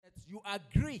you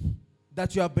agree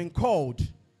that you have been called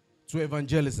to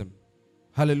evangelism.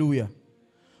 Hallelujah.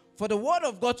 For the word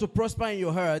of God to prosper in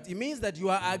your heart, it means that you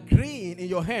are agreeing in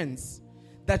your hands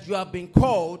that you have been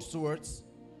called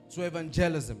to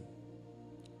evangelism.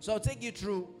 So I'll take you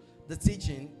through the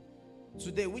teaching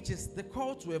today, which is the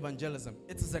call to evangelism.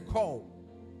 It is a call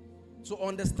to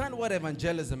understand what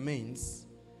evangelism means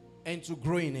and to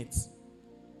grow in it.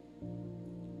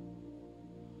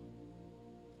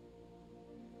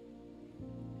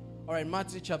 All right,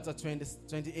 Matthew chapter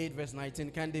 28, verse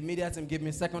 19. Can the media team give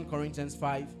me 2 Corinthians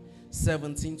 5,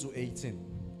 17 to 18?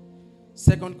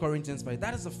 2 Corinthians 5.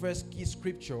 That is the first key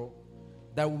scripture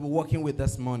that we'll be working with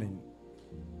this morning.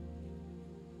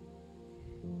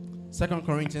 2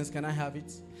 Corinthians, can I have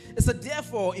it? It said,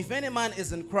 therefore, if any man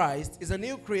is in Christ, is a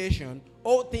new creation,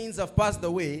 all things have passed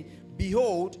away.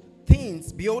 Behold,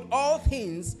 all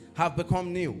things have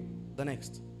become new. The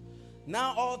next.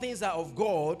 Now all things are of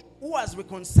God, who has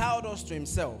reconciled us to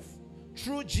himself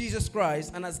through Jesus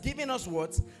Christ and has given us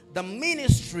what? The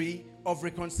ministry of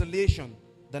reconciliation.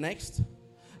 The next.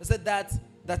 It said that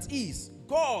is,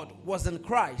 God was in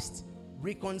Christ,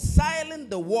 reconciling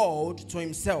the world to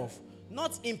himself,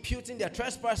 not imputing their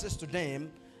trespasses to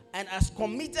them, and has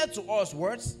committed to us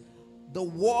words, the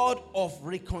word of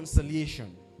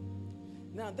reconciliation.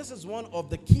 Now, this is one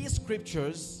of the key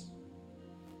scriptures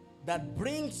that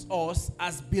brings us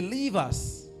as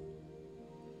believers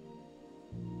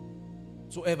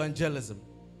to evangelism.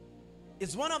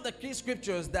 It's one of the key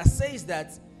scriptures that says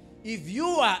that if you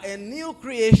are a new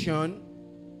creation,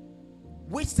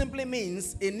 which simply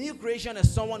means a new creation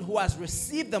is someone who has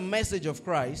received the message of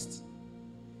Christ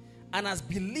and has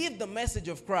believed the message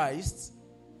of Christ,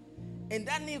 and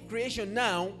that new creation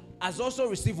now has also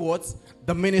received what?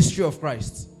 The ministry of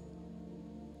Christ.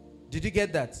 Did you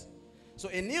get that? So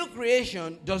a new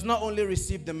creation does not only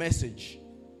receive the message.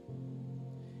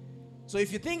 So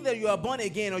if you think that you are born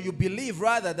again, or you believe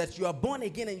rather that you are born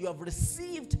again and you have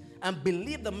received and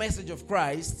believed the message of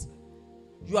Christ,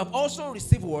 you have also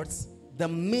received what? The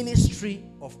ministry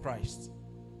of Christ.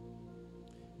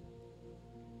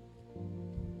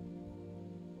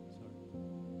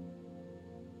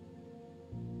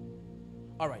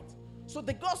 All right. So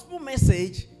the gospel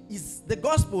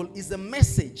is a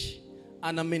message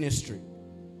and a ministry.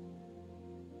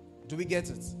 Do we get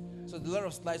it? So there's a lot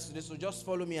of slides today, so just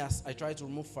follow me as I try to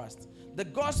move fast. The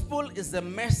gospel is a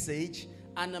message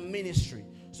and a ministry.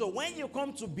 So when you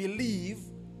come to believe,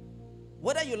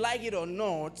 whether you like it or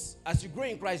not, as you grow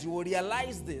in Christ, you will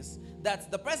realize this,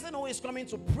 that the person who is coming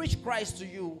to preach Christ to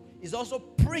you is also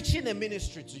preaching a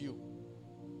ministry to you.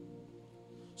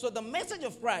 So the message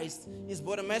of Christ is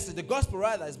both a message, the gospel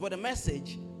rather, is both a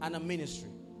message and a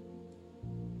ministry.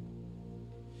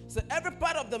 So every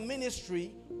part of the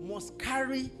ministry must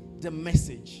carry the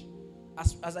message.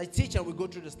 As I teach and we go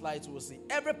through the slides, we'll see.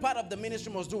 Every part of the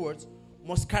ministry must do what?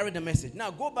 Must carry the message.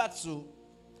 Now go back to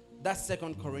that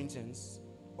 2 Corinthians.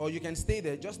 Or you can stay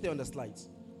there. Just stay on the slides.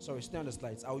 Sorry, stay on the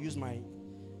slides. I'll use my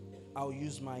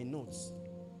notes.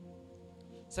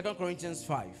 2 Corinthians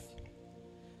 5.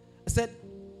 It said,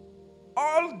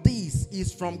 all this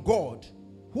is from God,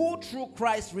 who through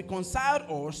Christ reconciled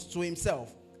us to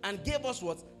himself and gave us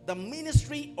what? The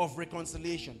ministry of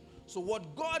reconciliation. So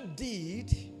what God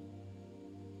did,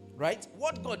 right?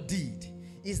 What God did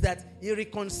is that he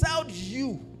reconciled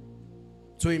you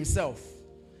to himself.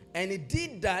 And he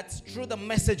did that through the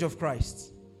message of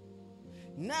Christ.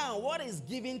 Now what is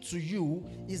given to you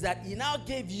is that he now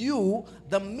gave you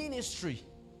the ministry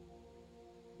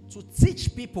to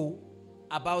teach people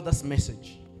about this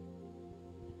message.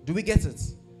 Do we get it?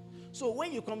 So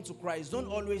when you come to Christ, don't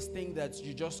always think that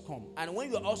you just come. And when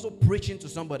you're also preaching to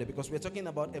somebody, because we're talking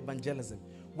about evangelism,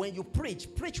 when you preach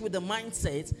with the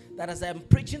mindset that as I'm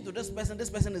preaching to this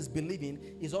person is believing,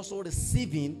 is also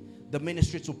receiving the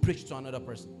ministry to preach to another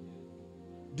person.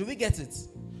 Do we get it?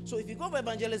 So if you go for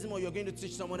evangelism or you're going to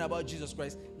teach someone about Jesus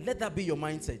Christ, let that be your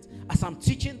mindset. As I'm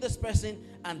teaching this person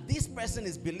and this person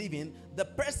is believing, the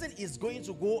person is going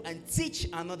to go and teach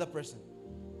another person.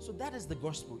 So that is the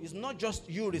gospel. It's not just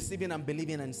you receiving and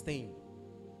believing and staying.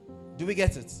 Do we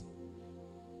get it?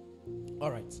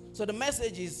 All right. So the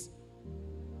message is,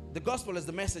 the gospel is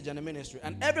the message and the ministry.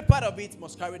 And every part of it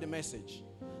must carry the message.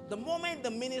 The moment the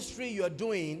ministry you are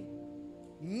doing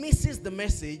misses the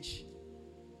message,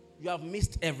 you have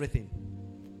missed everything.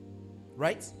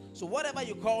 Right? So whatever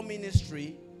you call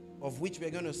ministry, of which we're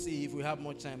going to see if we have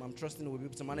more time, I'm trusting we'll be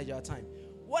able to manage our time.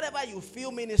 Whatever you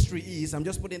feel ministry is, I'm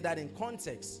just putting that in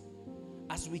context.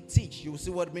 As we teach, you will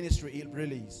see what ministry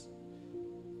really is.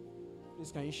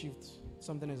 Please, can you shift?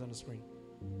 Something is on the screen.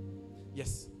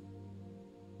 Yes.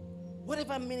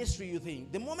 whatever ministry you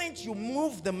think, the moment you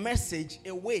move the message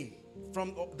away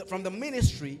from the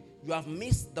ministry, you have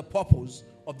missed the purpose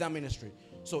of that ministry.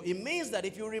 So it means that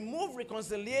if you remove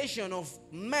reconciliation of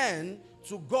man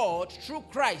to God through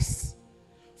Christ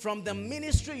from the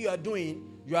ministry you are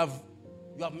doing, you have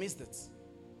missed it.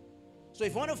 So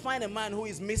if you want to find a man who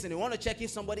is missing, you want to check if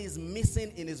somebody is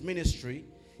missing in his ministry,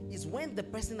 is when the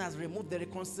person has removed the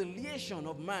reconciliation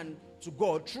of man to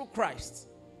God through Christ.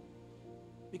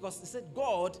 Because it said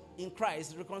God in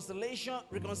Christ,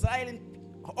 reconciling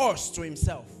us to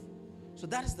himself. So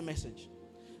that is the message.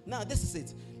 Now this is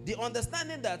it. The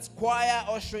understanding that choir,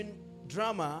 ushering,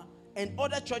 drama, and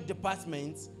other church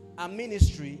departments and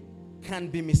ministry can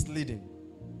be misleading.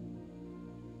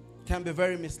 Can be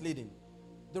very misleading.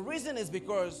 The reason is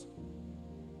because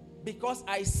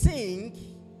I sing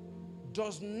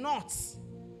does not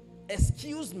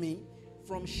excuse me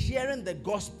from sharing the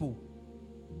gospel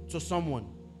to someone.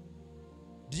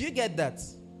 Do you get that?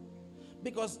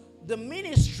 Because the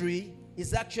ministry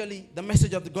is actually the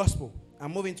message of the gospel.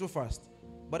 I'm moving too fast,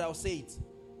 but I'll say it.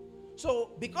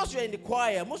 So, because you're in the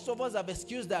choir, most of us have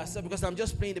excused ourselves because I'm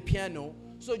just playing the piano.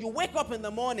 So you wake up in the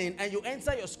morning and you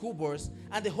enter your school bus,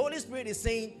 and the Holy Spirit is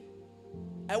saying,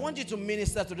 I want you to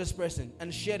minister to this person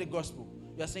and share the gospel.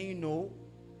 You're saying, no,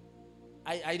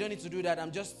 I don't need to do that.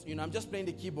 I'm just playing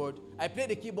the keyboard. I play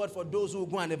the keyboard for those who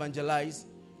go and evangelize,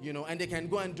 and they can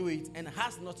go and do it, and it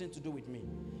has nothing to do with me.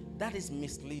 That is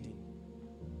misleading.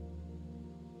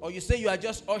 Or you say you are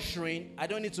just ushering, I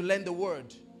don't need to learn the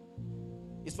word.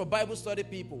 It's for Bible study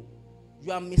people.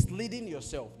 You are misleading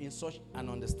yourself in such an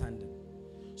understanding.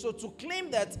 So to claim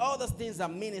that all those things are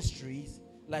ministries,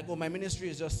 like, my ministry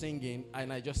is just singing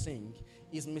and I just sing,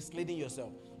 is misleading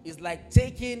yourself. It's like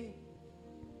taking,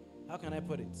 how can I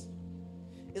put it?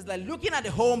 It's like looking at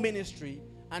the whole ministry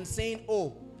and saying,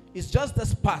 it's just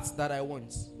this part that I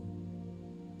want.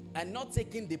 And not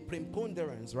taking the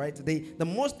preponderance, right? The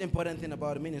most important thing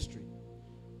about the ministry.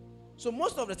 So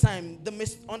most of the time, the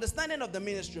misunderstanding of the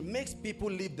ministry makes people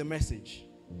leave the message.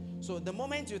 So the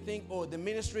moment you think, the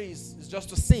ministry is just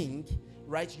to sing,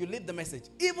 right? You leave the message.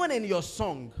 Even in your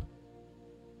song,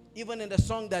 even in the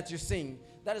song that you sing,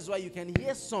 that is why you can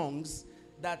hear songs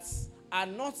that are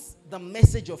not the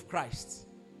message of Christ.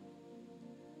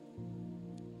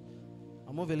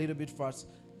 I'll move a little bit fast.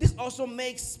 This also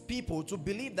makes people to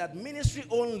believe that ministry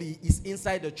only is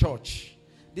inside the church.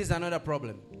 This is another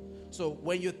problem. So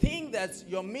when you think that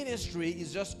your ministry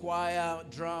is just choir,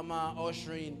 drama,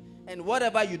 ushering, and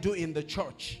whatever you do in the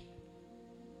church,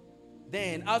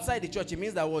 then outside the church, it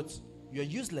means that what? You're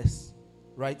useless,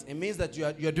 right? It means that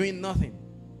you're doing nothing.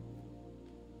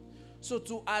 So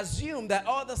to assume that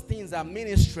all those things are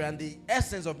ministry and the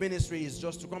essence of ministry is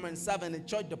just to come and serve in the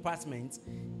church department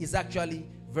is actually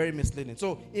very misleading.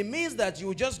 So it means that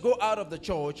you just go out of the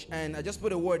church, and I just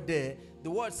put a word there.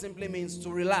 The word simply means to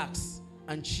relax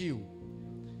and chill.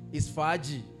 It's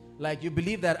faji. Like you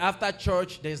believe that after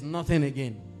church, there's nothing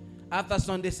again. After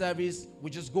Sunday service, we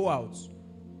just go out.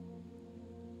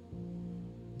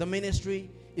 The ministry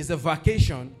is a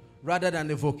vacation rather than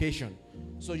a vocation.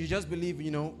 So you just believe,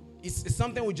 it's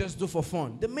something we just do for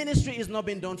fun. The ministry is not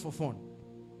being done for fun.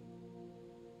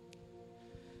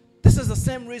 This is the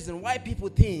same reason why people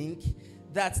think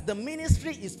that the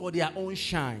ministry is for their own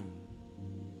shine.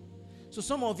 So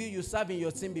some of you serve in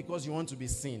your team because you want to be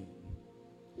seen.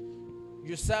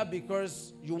 You serve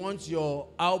because you want your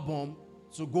album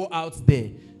to go out there.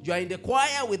 You are in the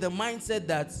choir with the mindset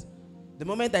that the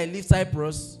moment I leave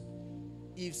Cyprus,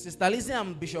 if Sister Lizzie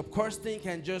and Bishop Kirsten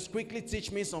can just quickly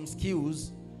teach me some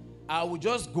skills, I will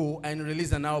just go and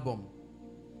release an album.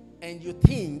 And you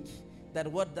think that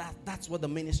that's what the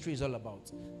ministry is all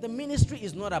about. The ministry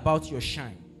is not about your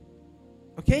shine.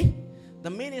 Okay? The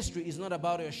ministry is not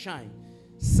about your shine.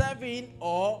 Serving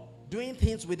or doing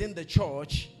things within the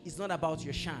church is not about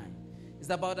your shine. It's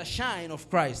about the shine of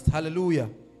Christ. Hallelujah.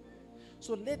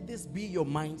 So let this be your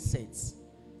mindset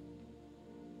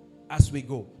as we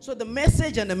go. So the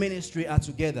message and the ministry are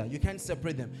together. You can't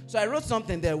separate them. So I wrote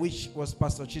something there which was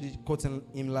Pastor Chidi quoting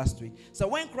him last week. So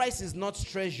when Christ is not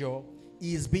treasure,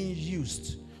 he is being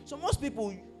used. So most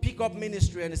people pick up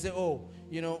ministry and they say,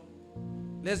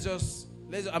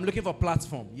 I'm looking for a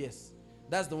platform. Yes.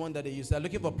 That's the one that they use. They're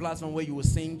looking for a platform where you will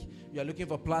sing. You're looking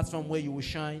for a platform where you will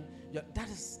shine. That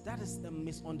is the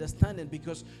misunderstanding,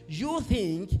 because you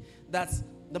think that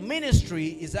the ministry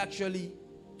is actually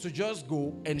to just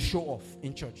go and show off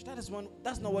in church. That's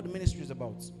not what the ministry is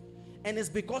about. And it's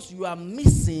because you are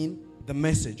missing the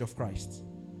message of Christ.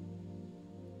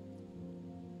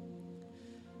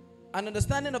 An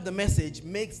understanding of the message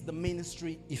makes the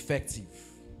ministry effective.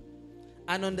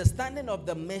 an understanding of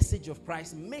the message of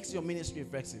Christ makes your ministry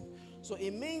effective. So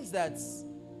it means that,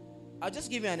 I'll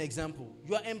just give you an example.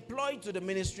 You are employed to the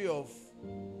ministry of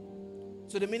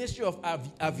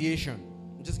aviation.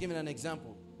 I'm just giving an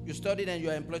example. You studied and you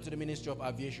are employed to the ministry of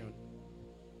aviation.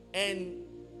 And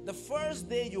the first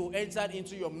day you entered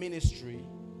into your ministry,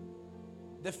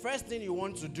 the first thing you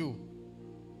want to do,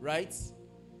 right,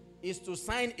 is to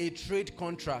sign a trade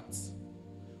contract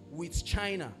with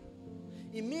China.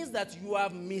 It means that you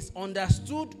have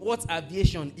misunderstood what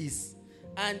aviation is.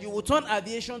 And you will turn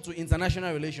aviation to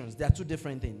international relations. They are two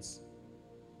different things.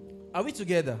 Are we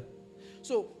together?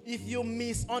 So, if you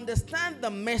misunderstand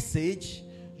the message,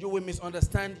 you will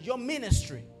misunderstand your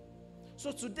ministry.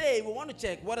 So today, we want to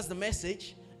check what is the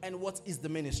message and what is the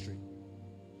ministry.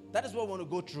 That is what we want to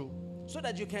go through, so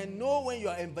that you can know when you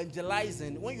are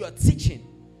evangelizing, when you are teaching,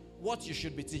 what you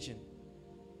should be teaching.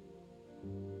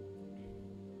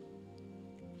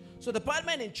 So the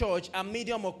department in church are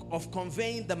medium of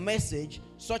conveying the message,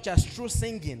 such as through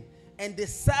singing, and they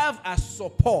serve as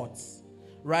support,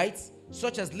 right?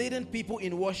 Such as leading people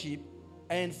in worship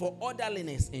and for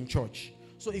orderliness in church.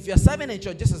 So if you're serving in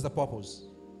church, this is the purpose.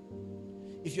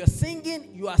 If you're singing,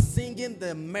 you are singing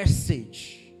the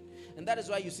message. And that is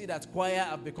why you see that choir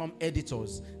have become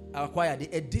editors. Our choir, they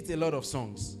edit a lot of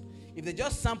songs. If they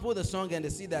just sample the song and they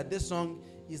see that this song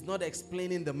is not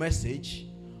explaining the message,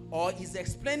 or is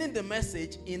explaining the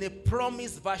message in a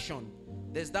promised version,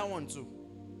 there's that one too.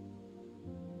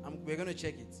 We're going to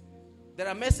check it. There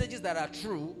are messages that are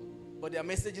true, but there are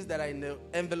messages that are in the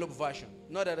envelope version,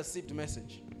 not a received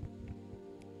message.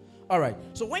 All right.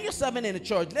 So when you're serving in a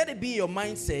church, let it be your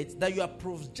mindset that you are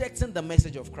projecting the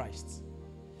message of Christ.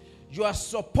 You are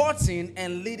supporting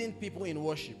and leading people in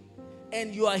worship.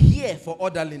 And you are here for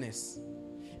orderliness.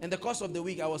 In the course of the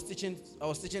week, I was teaching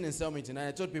in cell meeting, and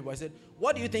I told people, I said,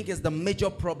 what do you think is the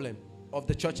major problem of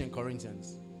the church in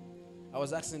Corinthians? I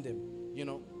was asking them,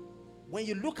 when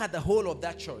you look at the whole of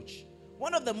that church,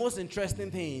 one of the most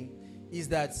interesting things is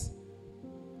that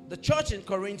the church in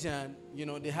Corinthians,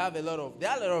 they have a lot of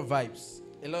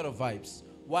vibes.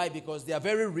 Why? Because they are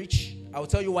very rich. I'll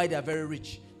tell you why they are very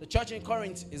rich. The church in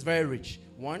Corinth is very rich,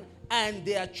 one, and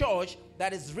they are a church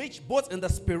that is rich both in the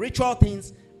spiritual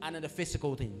things and in the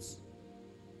physical things.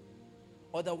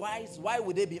 Otherwise, why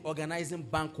would they be organizing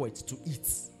banquets to eat?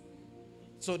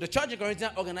 So the church in Corinth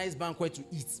organized banquets to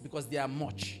eat because they are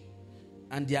much,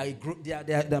 and they are a group.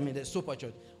 They're super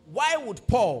church. Why would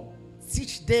Paul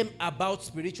teach them about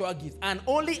spiritual gifts, and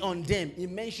only on them he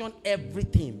mentioned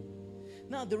everything?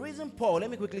 Now, the reason Paul,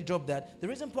 let me quickly drop that. The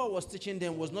reason Paul was teaching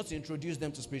them was not to introduce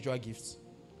them to spiritual gifts.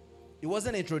 He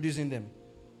wasn't introducing them.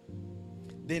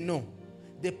 They know.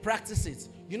 They practice it.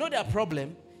 Their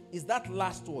problem is that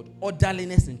last word,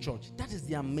 orderliness in church. That is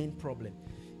their main problem.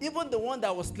 Even the one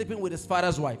that was sleeping with his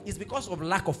father's wife is because of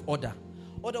lack of order.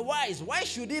 Otherwise, why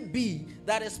should it be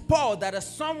that is Paul that is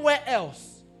somewhere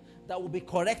else that will be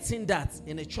correcting that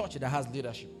in a church that has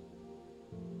leadership?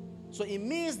 So it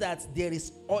means that there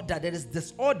is order, there is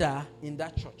disorder in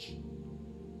that church.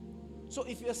 So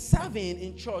if you're serving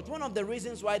in church, one of the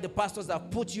reasons why the pastors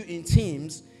have put you in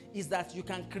teams is that you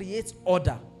can create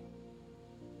order.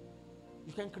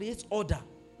 You can create order.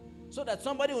 So that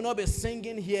somebody will not be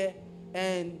singing here,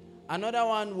 and another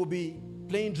one will be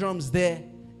playing drums there,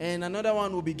 and another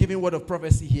one will be giving word of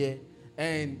prophecy here,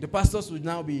 and the pastors will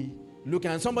now be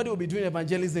looking, and somebody will be doing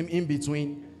evangelism in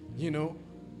between,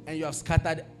 and you have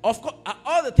scattered. Of course,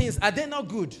 all the things, are they not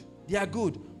good? They are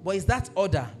good. But is that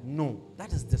order? No.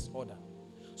 That is disorder.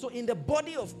 So in the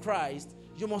body of Christ,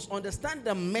 you must understand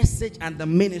the message and the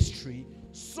ministry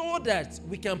so that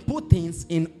we can put things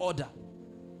in order.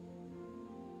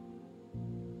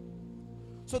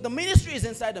 So the ministry is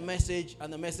inside the message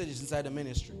and the message is inside the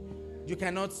ministry. You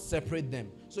cannot separate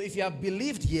them. So if you have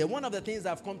believed here, one of the things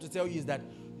I've come to tell you is that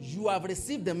you have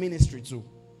received the ministry too.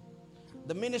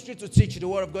 The ministry to teach the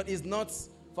word of God is not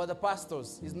for the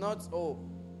pastors. It's not,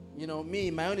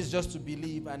 my own is just to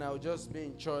believe and I'll just be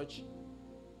in church.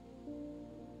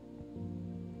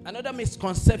 Another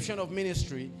misconception of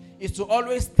ministry is to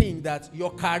always think that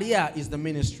your career is the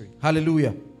ministry.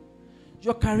 Hallelujah.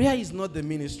 Your career is not the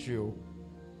ministry.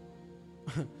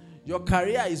 Your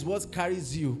career is what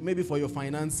carries you, maybe for your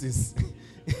finances.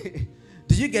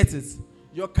 Did you get it?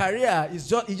 Your career is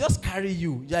just carry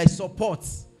you. You are a support.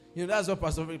 That's what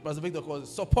Pastor Victor calls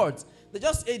it, support. They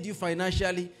just aid you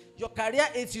financially. Your career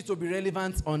aids you to be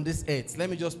relevant on this earth. Let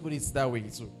me just put it that way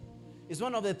too. It's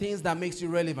one of the things that makes you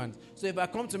relevant. So if I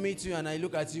come to meet you and I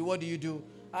look at you, what do?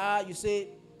 You say,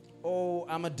 oh,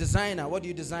 I'm a designer. What do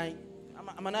you design?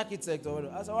 I'm an architect.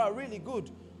 I say, oh, really good.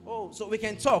 Oh, so we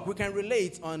can talk. We can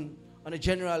relate on a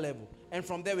general level. and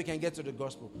from there we can get to the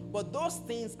gospel. But those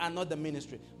things are not the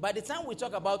ministry. By the time we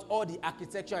talk about all the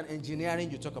architecture and engineering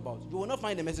you talk about, you will not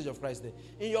find the message of Christ there.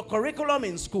 In your curriculum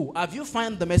in school, have you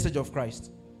found the message of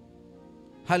Christ?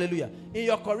 Hallelujah. In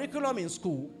your curriculum in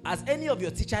school, has any of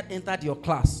your teachers entered your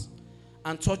class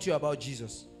and taught you about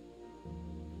Jesus?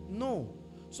 No.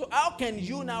 So how can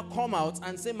you now come out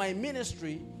and say my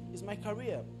ministry is my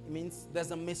career? It means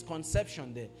there's a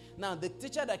misconception there. Now, the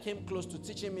teacher that came close to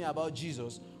teaching me about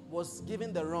Jesus was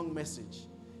giving the wrong message.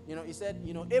 He said,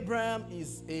 Abraham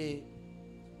is a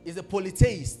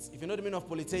polytheist. If you know the meaning of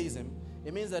polytheism,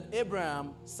 it means that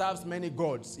Abraham serves many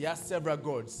gods. He has several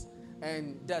gods.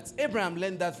 And that Abraham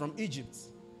learned that from Egypt.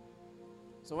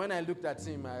 So when I looked at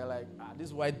him, I was like,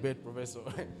 this white beard professor.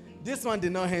 This one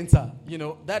did not enter.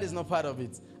 That is not part of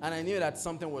it. And I knew that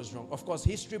something was wrong. Of course,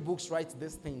 history books write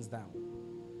these things down.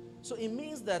 So it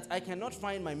means that I cannot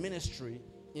find my ministry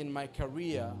in my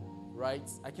career, right?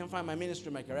 I can find my ministry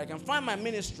in my career. I can find my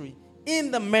ministry in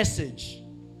the message.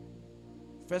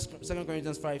 2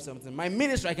 Corinthians 5:17. My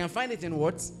ministry, I can find it in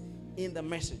what? In the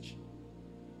message.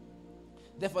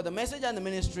 Therefore, the message and the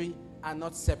ministry are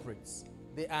not separate.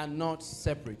 They are not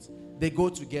separate. They go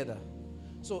together.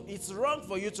 So it's wrong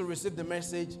for you to receive the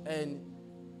message and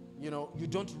you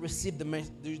don't receive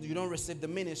you don't receive the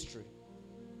ministry.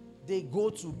 They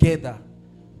go together.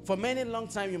 For many long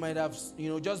time you might have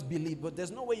just believed, but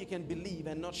there's no way you can believe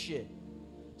and not share.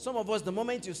 Some of us, the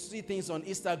moment you see things on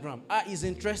Instagram, it's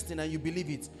interesting and you believe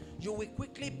it, you will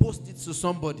quickly post it to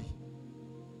somebody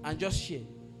and just share.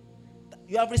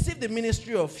 You have received the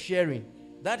ministry of sharing.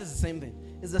 That is the same thing.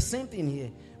 It's the same thing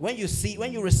here. When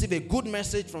you receive a good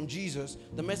message from Jesus,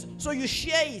 the message, so you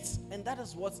share it, and that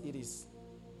is what it is.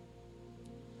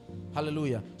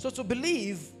 Hallelujah. So to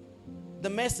believe the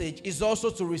message is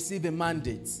also to receive a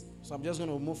mandate. So I'm just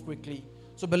going to move quickly.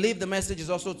 To believe the message is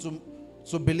also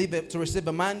to believe it, to receive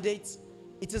a mandate.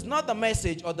 It is not the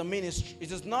message or the ministry.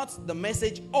 It is not the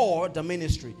message or the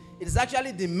ministry. It is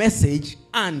actually the message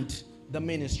and the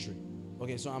ministry.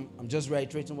 Okay, so I'm just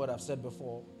reiterating what I've said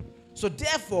before. So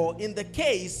therefore, in the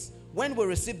case when we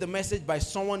receive the message by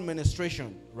someone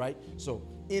ministration, right? So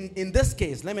in this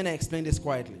case, let me now explain this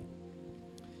quietly.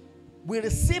 We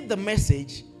receive the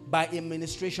message by a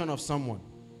ministration of someone.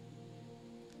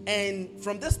 And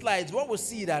from this slide, what we'll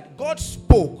see that God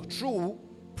spoke through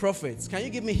prophets. Can you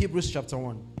give me Hebrews chapter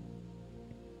 1?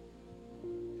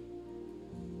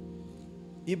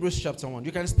 Hebrews chapter 1.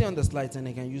 You can stay on the slides and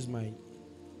I can use my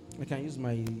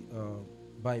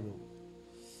Bible.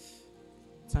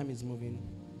 Time is moving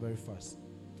very fast.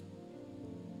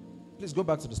 Please go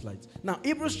back to the slides. Now,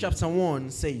 Hebrews chapter 1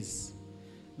 says,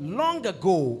 long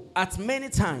ago, at many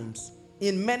times,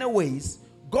 in many ways,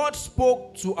 God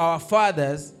spoke to our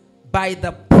fathers by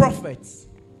the prophets.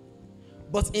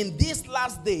 But in these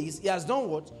last days, he has done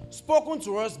what? Spoken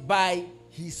to us by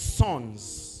his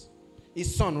sons.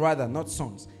 His son, rather, not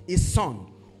sons. His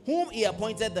son, whom he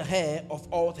appointed the heir of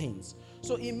all things.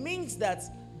 So it means that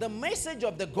the message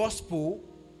of the gospel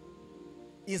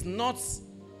is not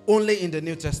only in the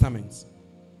New Testament.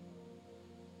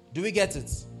 Do we get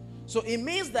it? So it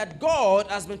means that God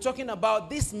has been talking about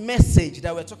this message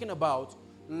that we're talking about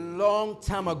long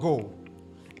time ago.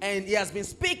 And he has been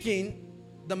speaking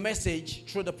the message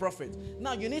through the prophet.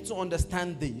 Now you need to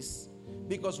understand this,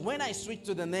 because when I switch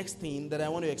to the next thing that I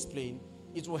want to explain,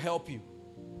 it will help you.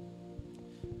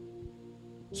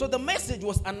 So the message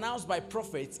was announced by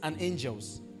prophets and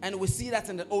angels. And we see that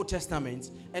in the Old Testament.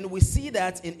 And we see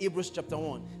that in Hebrews chapter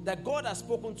 1. That God has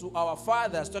spoken to our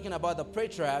fathers, talking about the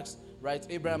patriarchs, right?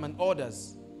 Abraham and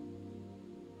others.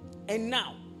 And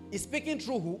now, he's speaking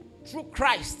through who? Through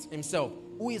Christ himself,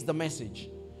 who is the message.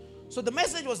 So the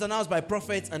message was announced by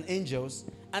prophets and angels.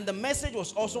 And the message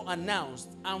was also announced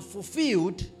and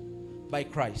fulfilled by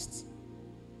Christ.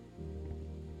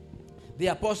 The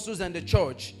apostles and the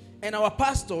church and our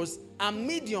pastors are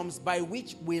mediums by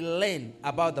which we learn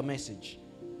about the message.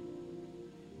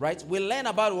 Right? We learn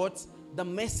about what? The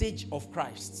message of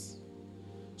Christ.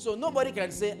 So nobody can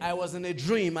say, I was in a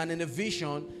dream and in a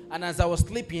vision, and as I was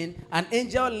sleeping, an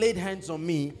angel laid hands on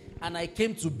me, and I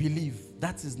came to believe.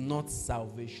 That is not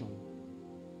salvation.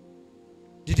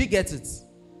 Did you get it?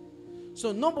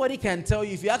 So nobody can tell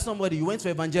you, if you ask somebody, you went for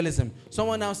evangelism,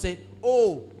 someone now said,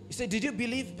 oh, you say, did you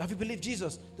believe? Have you believed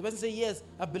Jesus? The person say, yes,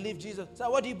 I believe Jesus. So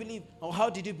what do you believe? Or how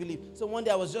did you believe? So one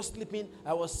day I was just sleeping,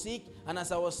 I was sick, and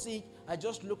as I was sick, I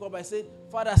just looked up, I said,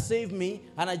 Father, save me.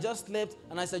 And I just slept,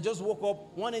 and as I just woke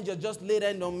up, one angel just laid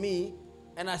hand on me,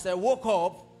 and as I woke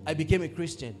up, I became a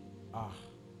Christian.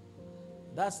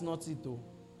 That's not it though.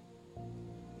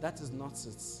 That is not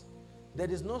it. There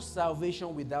is no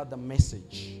salvation without the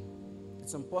message.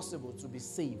 It's impossible to be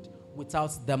saved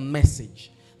without the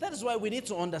message. That is why we need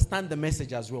to understand the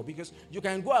message as well, because you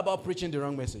can go about preaching the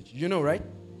wrong message. You know, right?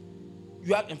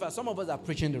 In fact, some of us are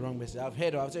preaching the wrong message. I've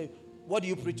say, what do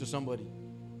you preach to somebody?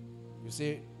 You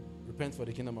say, repent, for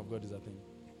the kingdom of God is a thing.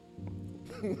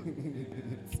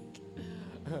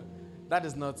 That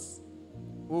is not.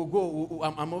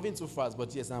 I'm moving too fast,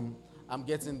 but yes, I'm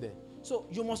getting there. So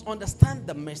you must understand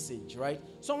the message, right?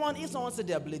 If someone said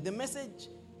they believe the message,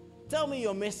 tell me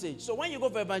your message. So when you go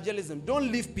for evangelism,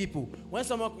 don't leave people. When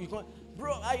someone you come,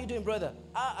 bro, how are you doing, brother?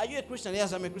 Are you a Christian?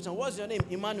 Yes, I'm a Christian. What's your name?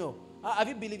 Emmanuel. Have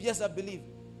you believed? Yes, I believe.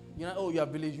 You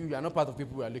have believed. You are not part of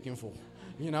people we are looking for.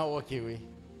 Okay.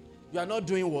 You are not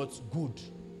doing what's good.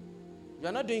 You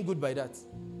are not doing good by that.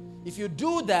 If you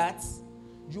do that,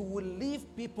 you will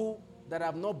leave people that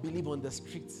have not believed on the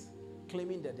streets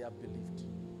claiming that they have believed.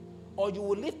 Or you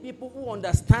will leave people who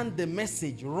understand the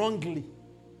message wrongly.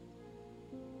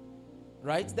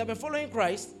 Right? They've been following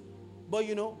Christ, but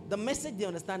the message they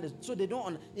understand is, so they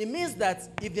don't. It means that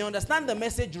if they understand the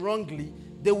message wrongly,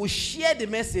 they will share the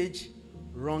message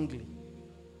wrongly.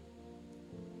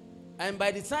 And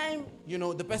by the time,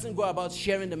 the person go about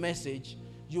sharing the message,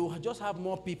 you just have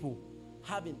more people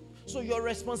having. So your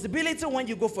responsibility when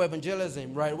you go for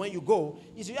evangelism, right, when you go,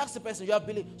 is you ask the person, you have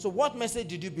believed. So what message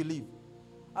did you believe?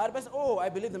 The person, I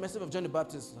believe the message of John the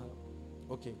Baptist.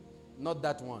 Okay, not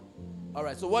that one. All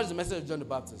right, so what is the message of John the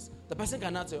Baptist? The person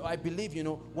cannot say, I believe,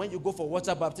 when you go for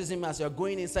water baptism, as you are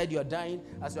going inside, you are dying.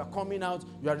 As you are coming out,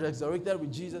 you are resurrected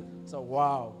with Jesus. So,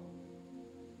 wow.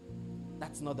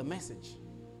 That's not the message.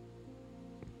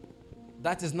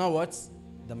 That is not what?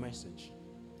 The message.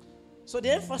 So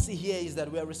the emphasis here is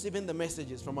that we are receiving the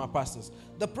messages from our pastors.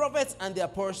 The prophets and the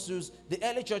apostles, the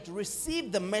early church,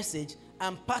 received the message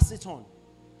and pass it on.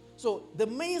 So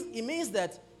it means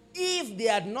that if they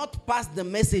had not passed the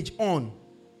message on,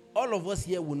 all of us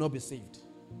here will not be saved.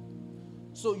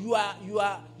 So you are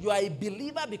a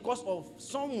believer because of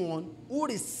someone who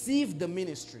received the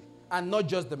ministry and not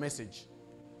just the message.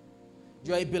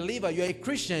 You are a believer, you are a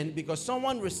Christian because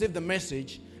someone received the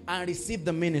message and received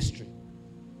the ministry.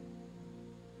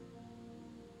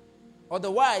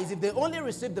 Otherwise, if they only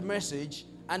receive the message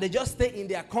and they just stay in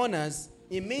their corners,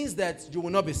 it means that you will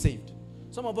not be saved.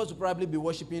 Some of us will probably be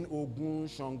worshiping Ogun,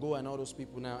 Shango, and all those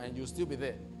people now, and you'll still be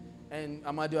there. And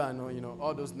Amadio, and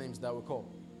all those names that we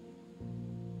call.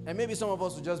 And maybe some of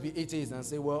us will just be atheists and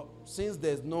say, well, since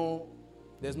there's no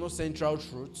central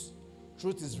truth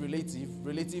is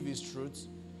relative is truth.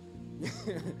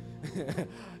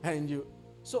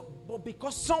 But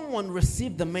because someone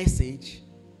received the message,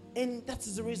 and that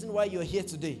is the reason why you're here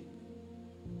today.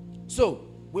 So,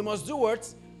 we must do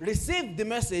what? Receive the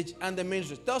message and the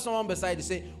ministry. Tell someone beside you,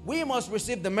 say, we must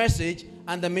receive the message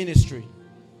and the ministry.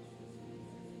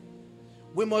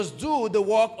 We must do the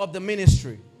work of the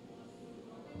ministry.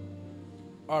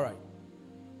 All right.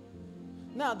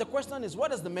 Now, the question is,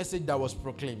 what is the message that was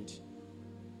proclaimed?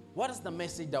 What is the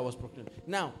message that was proclaimed?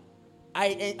 Now,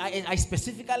 I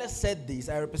specifically said this.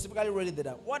 I specifically wrote it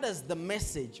down. What is the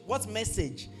message? What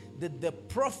message did the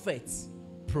prophets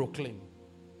proclaim?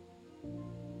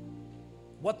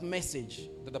 What message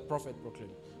did the prophet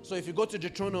proclaim? So if you go to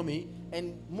Deuteronomy,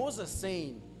 and Moses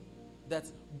saying that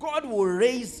God will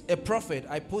raise a prophet.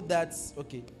 I put that,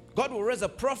 okay. God will raise a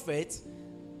prophet.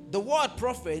 The word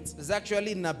prophet is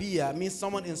actually Nabiya, means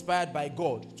someone inspired by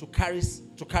God to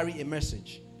carry a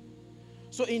message.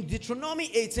 So in Deuteronomy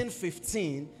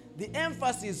 18:15, the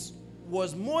emphasis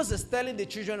was Moses telling the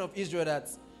children of Israel that,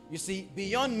 you see,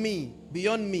 beyond me,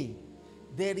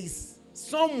 there is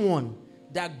someone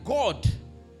that God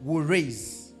will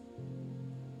raise.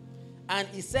 And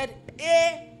he said,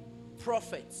 a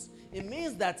prophet. It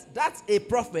means that a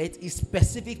prophet is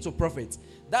specific to prophets.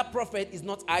 That prophet is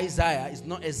not Isaiah, it's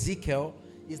not Ezekiel,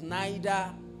 it's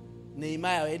neither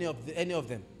Nehemiah or any of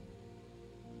them.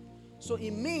 So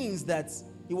it means that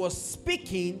he was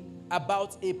speaking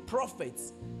about a prophet,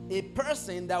 a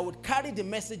person that would carry the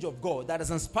message of God, that is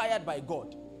inspired by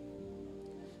God.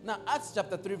 Now, Acts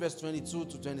chapter 3, verse 22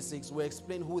 to 26, we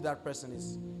explain who that person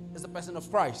is. It's the person of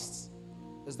Christ.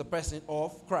 It's the person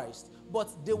of Christ.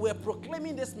 But they were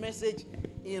proclaiming this message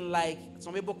in, like,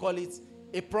 some people call it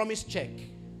a promise check.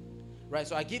 Right?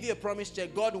 So I give you a promise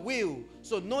check. God will.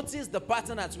 So notice the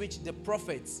pattern at which the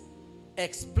prophets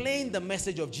explain the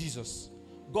message of Jesus.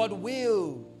 God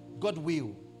will. God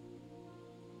will.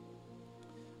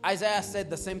 Isaiah said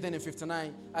the same thing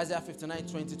in Isaiah 59,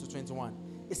 20 to 21.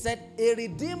 It said, a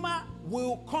redeemer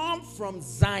will come from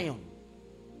Zion.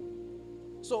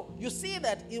 So you see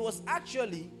that it was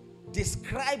actually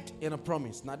described in a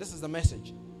promise. Now this is the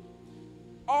message.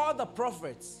 All the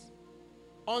prophets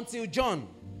Until John,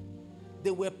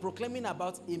 they were proclaiming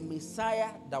about a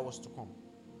Messiah that was to come.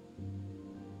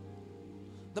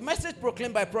 The message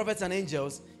proclaimed by prophets and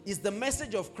angels is the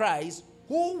message of Christ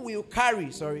who will carry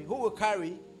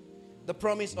the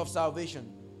promise of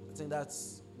salvation. I think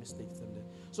that's a mistake.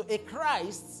 So a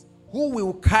Christ who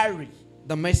will carry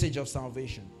the message of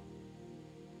salvation,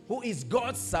 who is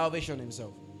God's salvation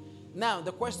himself. Now,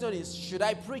 the question is, should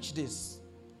I preach this?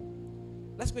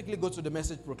 Let's quickly go to the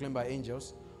message proclaimed by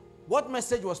angels. What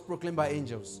message was proclaimed by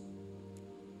angels?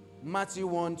 Matthew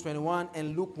 1:21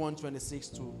 and Luke 1:26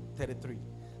 to 33.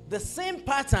 The same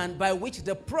pattern by which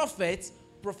the prophets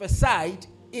prophesied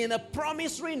in a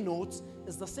promissory note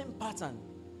is the same pattern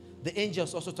the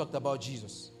angels also talked about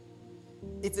Jesus.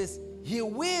 It is, he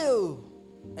will,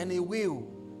 and he will,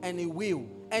 and he will,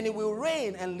 and he will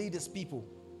reign and lead his people.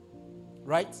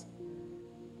 Right?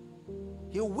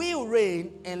 He will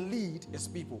reign and lead his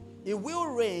people. He will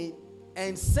reign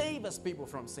and save his people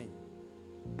from sin.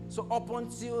 So up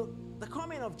until the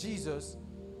coming of Jesus,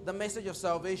 the message of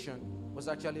salvation was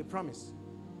actually a promise.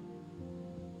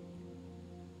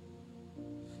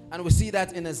 And we see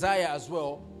that in Isaiah as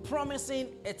well, promising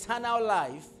eternal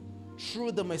life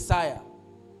through the Messiah.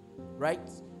 Right?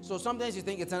 So sometimes you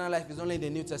think eternal life is only in the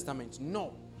New Testament.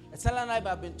 No. Eternal life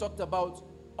has been talked about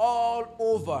all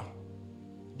over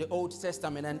the Old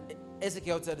Testament. And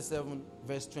Ezekiel 37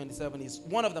 verse 27 is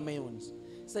one of the main ones.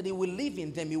 It said he will live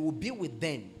in them. He will be with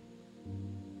them.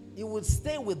 He will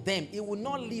stay with them. He will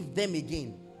not leave them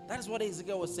again. That is what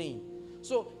Ezekiel was saying.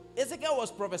 So Ezekiel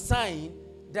was prophesying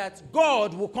that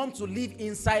God will come to live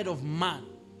inside of man.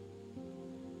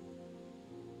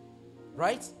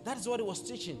 Right? That is what he was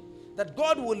teaching. That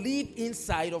God will live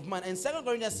inside of man. And 2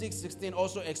 Corinthians 6:16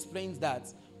 also explains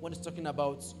that when it's talking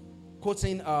about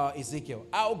quoting Ezekiel,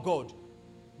 how God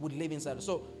would live inside.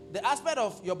 So the aspect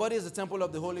of your body is the temple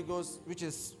of the Holy Ghost, which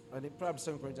is probably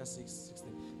 2 Corinthians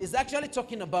 6:16, is actually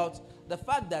talking about the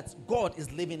fact that God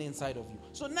is living inside of you.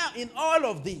 So now in all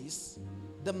of this,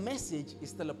 the message is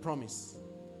still a promise.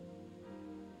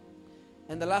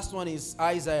 And the last one is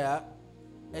Isaiah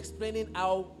explaining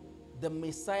how the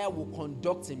Messiah will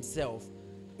conduct himself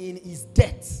in his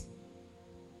death.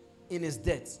 In his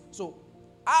death. So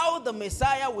how the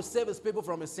Messiah will save his people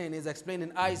from his sin is explained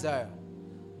in Isaiah.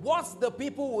 What the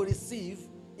people will receive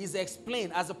is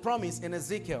explained as a promise in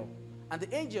Ezekiel. And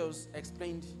the angels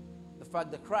explained the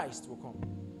fact that Christ will come.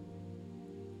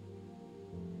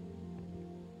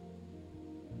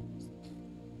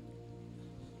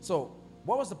 So,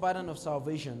 what was the pattern of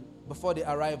salvation before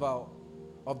the arrival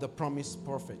of the promised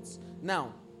prophets?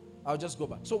 Now, I'll just go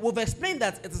back. So, we've explained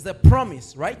that it is a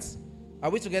promise, right? Are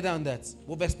we together on that?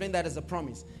 We've explained that as a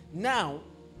promise. Now,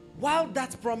 while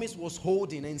that promise was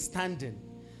holding and standing,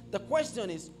 the question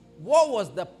is, what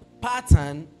was the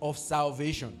pattern of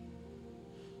salvation?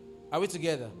 Are we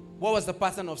together? What was the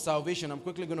pattern of salvation? I'm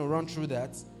quickly going to run through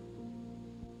that.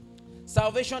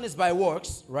 Salvation is by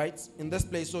works, right? In this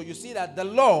place. So you see that the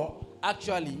law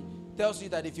actually tells you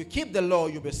that if you keep the law,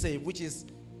 you'll be saved, which is,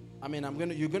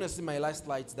 you're going to see my last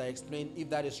slides that explain if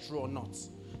that is true or not.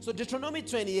 So Deuteronomy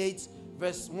 28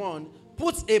 verse 1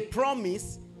 puts a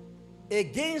promise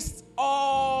against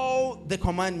all the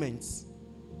commandments.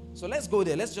 So let's go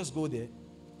there. Let's just go there.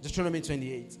 Deuteronomy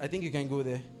 28. I think you can go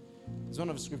there. It's one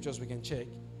of the scriptures we can check.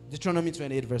 Deuteronomy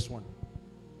 28 verse 1.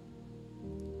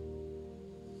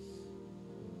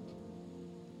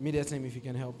 Media team, if you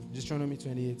can help. Deuteronomy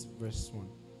 28 verse 1.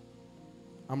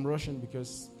 I'm rushing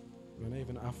because we're not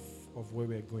even half of where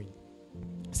we're going.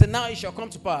 So now it shall come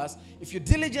to pass, if you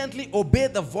diligently obey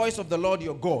the voice of the Lord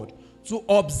your God, to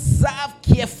observe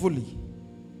carefully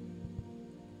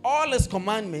all his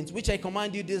commandments, which I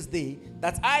command you this day,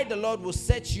 that I, the Lord, will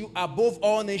set you above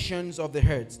all nations of the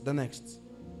earth. The next.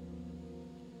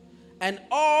 And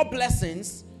all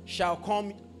blessings shall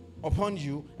come upon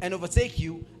you and overtake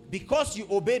you, because you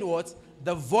obeyed what?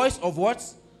 The voice of what?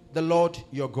 The Lord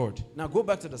your God. Now go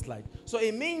back to the slide. So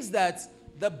it means that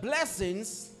the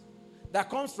blessings that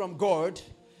comes from God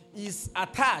is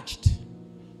attached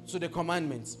to the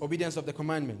commandments, obedience of the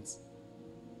commandments.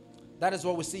 That is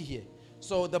what we see here.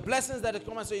 So the blessings that the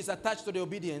commandment is attached to the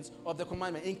obedience of the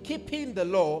commandment. In keeping the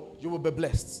law, you will be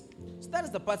blessed. So that is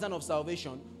the pattern of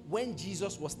salvation when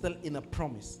Jesus was still in a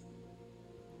promise.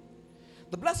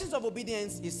 The blessings of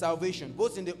obedience is salvation,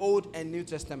 both in the Old and New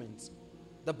Testaments.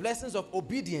 The blessings of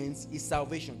obedience is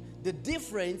salvation. The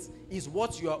difference is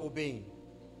what you are obeying.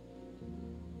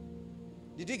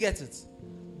 Did you get it?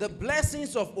 The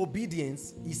blessings of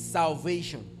obedience is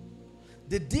salvation.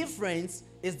 The difference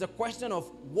is the question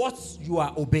of what you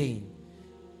are obeying.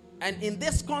 And in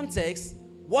this context,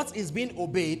 what is being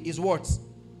obeyed is what?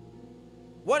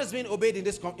 What is being obeyed in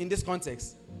this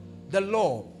context? The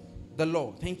law. The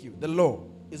law. Thank you. The law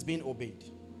is being obeyed.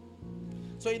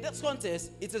 So in this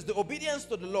context, it is the obedience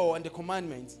to the law and the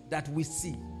commandments that we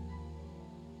see.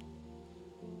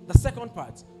 The second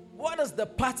part. What is the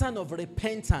pattern of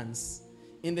repentance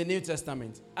in the New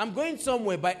Testament? I'm going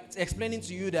somewhere by explaining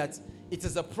to you that it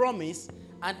is a promise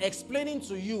and explaining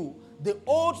to you the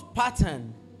old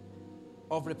pattern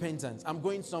of repentance. I'm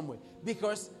going somewhere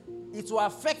because it will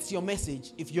affect your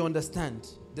message if you understand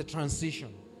the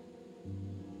transition.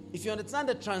 If you understand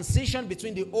the transition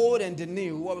between the old and the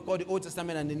new, what we call the Old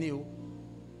Testament and the New,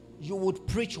 you would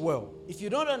preach well. If you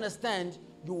don't understand,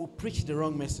 you will preach the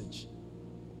wrong message.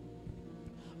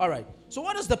 All right. So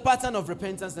what is the pattern of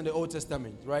repentance in the Old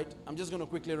Testament, right? I'm just going to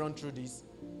quickly run through this.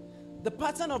 The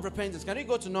pattern of repentance, can we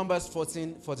go to Numbers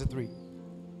 14:43?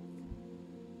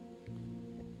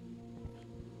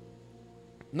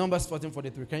 Numbers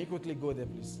 14:43. Can you quickly go there,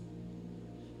 please?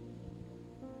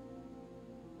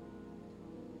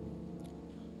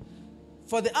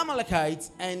 For the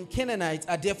Amalekites and Canaanites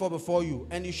are therefore before you,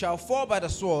 and you shall fall by the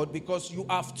sword, because you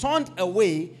have turned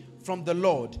away from the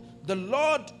Lord. The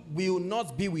Lord will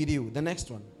not be with you. The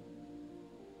next one.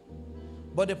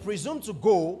 But they presumed to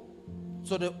go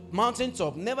to the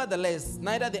mountaintop. Nevertheless,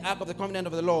 neither the ark of the covenant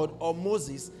of the Lord or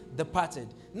Moses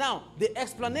departed. Now, the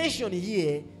explanation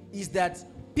here is that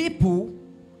people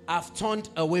have turned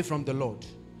away from the Lord.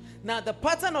 Now, the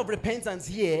pattern of repentance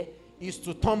here is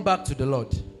to turn back to the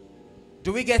Lord.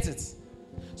 Do we get it?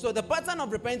 So the pattern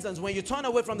of repentance when you turn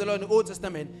away from the Lord in the Old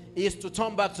Testament is to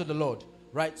turn back to the Lord,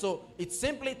 right? So it's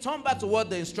simply turn back to what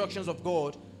the instructions of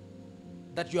God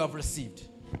that you have received.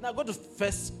 Now go to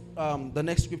the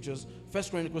next scriptures, 1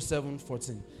 Chronicles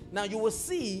 7:14. Now you will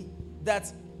see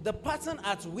that the pattern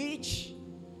at which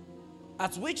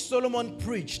Solomon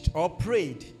preached or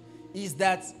prayed is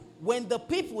that when the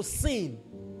people sin,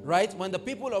 right? When the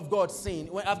people of God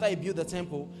sinned, after he built the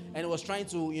temple and was trying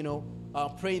to,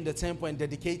 pray in the temple and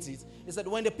dedicate it, he said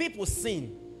when the people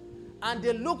sin and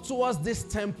they look towards this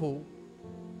temple,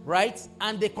 right?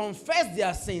 And they confess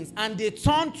their sins and they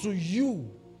turn to you.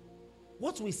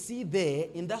 What we see there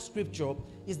in that scripture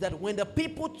is that when the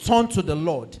people turn to the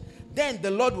Lord, then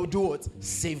the Lord will do what?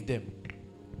 Save them.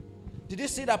 Did you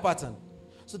see that pattern?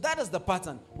 So that is the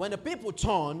pattern. When the people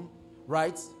turn,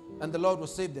 right, and the Lord will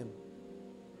save them.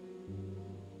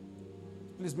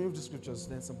 Please move the scriptures.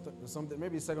 Then something,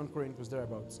 maybe 2 Chronicles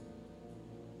thereabouts.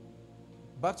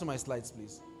 Back to my slides,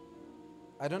 please.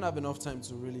 I don't have enough time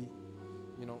to really,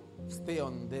 stay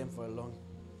on them for a long.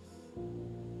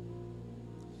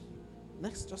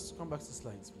 Next, just come back to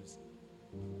slides, please.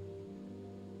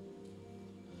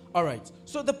 All right.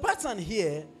 So the pattern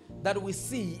here that we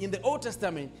see in the Old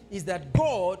Testament is that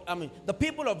the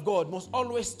people of God must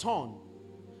always turn.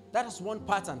 That is one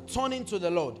pattern, turning to the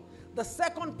Lord. The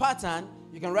second pattern,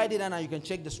 you can write it down and you can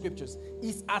check the scriptures,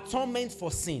 is atonement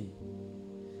for sin.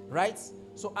 Right?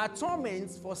 So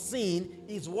atonement for sin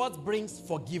is what brings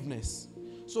forgiveness.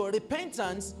 So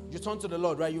repentance, you turn to the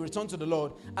Lord, right? You return to the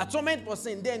Lord. Atonement for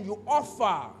sin, then you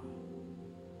offer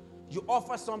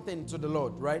something to the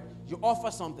Lord, right? You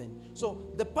offer something.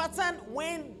 So the pattern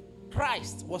when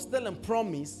Christ was still in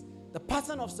promise, the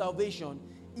pattern of salvation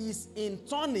is in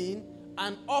turning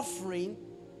and offering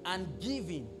and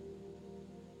giving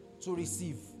to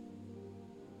receive.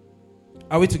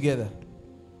 Are we together?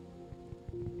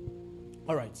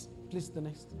 All right. Please, the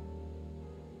next.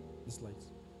 The slides.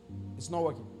 It's not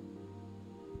working.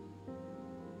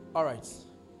 All right.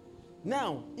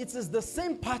 Now, it is the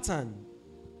same pattern,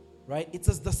 right? It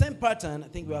is the same pattern. I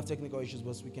think we have technical issues,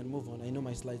 but we can move on. I know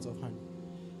my slides offhand.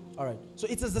 All right. So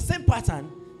it is the same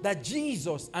pattern that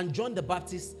Jesus and John the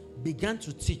Baptist began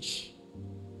to teach.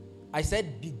 I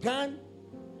said began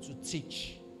to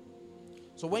teach.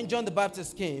 So when John the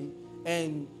Baptist came,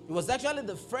 and he was actually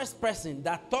the first person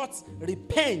that taught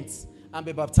repent and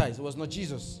be baptized. It was not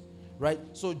Jesus, right?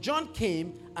 So John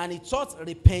came and he taught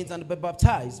repent and be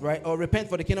baptized, right? Or repent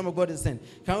for the kingdom of God is sent.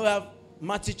 Can we have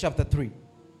Matthew chapter 3?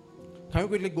 Can we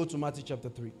quickly go to Matthew chapter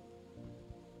 3?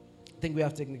 I think we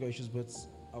have technical issues, but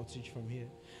I'll teach from here.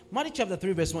 Matthew chapter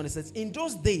 3 verse 1, it says, in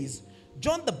those days,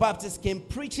 John the Baptist came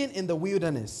preaching in the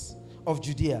wilderness of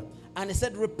Judea. And he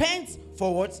said, repent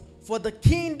for what? For the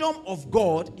kingdom of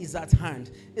God is at hand.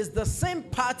 It's the same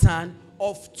pattern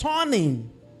of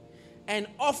turning and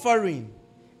offering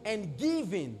and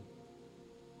giving.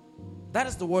 That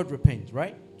is the word repent,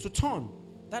 right? To turn.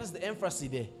 That is the emphasis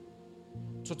there.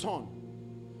 To turn.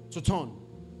 To turn.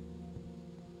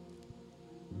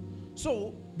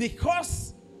 So,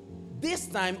 because this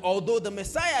time, although the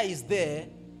Messiah is there,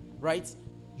 right,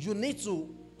 you need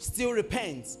to still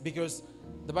repent because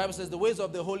The Bible says the ways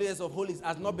of the holiest of holies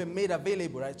has not been made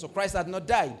available, right? So Christ has not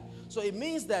died. So it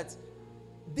means that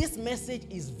this message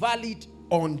is valid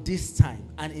on this time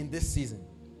and in this season.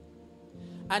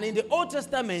 And in the Old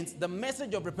Testament, the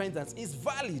message of repentance is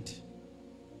valid.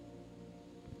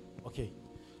 Okay,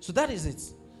 so that is it.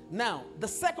 Now, the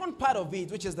second part of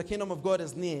it, which is the kingdom of God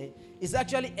is near, is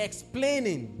actually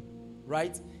explaining,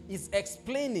 right? It's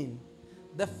explaining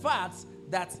the fact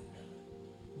that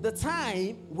the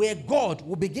time where God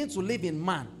will begin to live in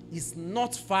man is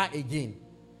not far again.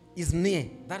 It's near.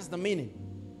 That's the meaning,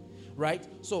 right?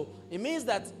 So, it means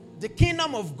that the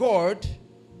kingdom of God,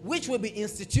 which will be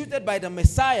instituted by the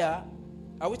Messiah,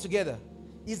 are we together?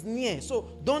 Is near. So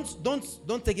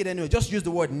don't take it anywhere. Just use the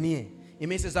word near. It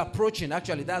means it's approaching.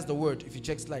 Actually, that's the word. If you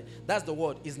check slide, that's the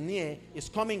word. Is near. It's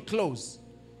coming close,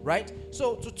 right?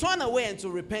 So to turn away and to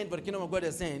repent for the kingdom of God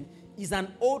is saying is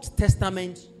an Old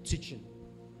Testament teaching.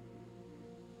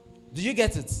 Do you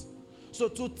get it? So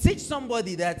to teach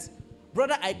somebody that,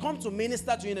 brother, I come to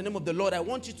minister to you in the name of the Lord. I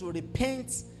want you to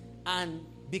repent, and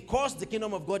because the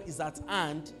kingdom of God is at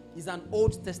hand, is an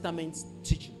Old Testament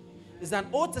teaching. It's an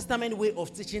Old Testament way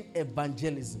of teaching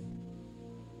evangelism.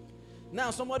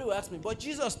 Now, somebody will ask me, but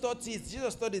Jesus taught it.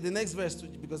 Jesus taught it the next verse, too,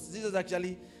 because Jesus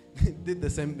actually did the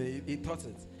same thing. He taught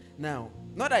it. Now,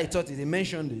 not that he taught it, he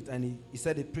mentioned it, and he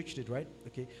said he preached it, right?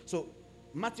 Okay. So,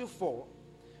 Matthew 4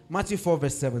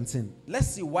 verse 17. Let's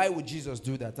see why would Jesus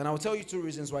do that. And I will tell you 2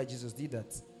 reasons why Jesus did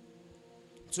that.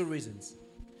 2 reasons.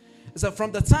 So,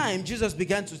 from the time Jesus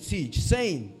began to teach,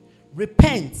 saying,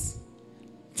 repent,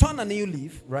 turn a new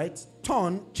leaf, right?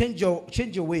 Turn, change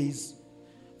your ways,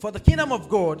 for the kingdom of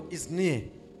God is near,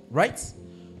 right?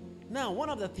 Now, one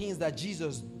of the things that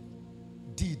Jesus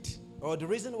did, or the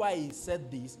reason why he said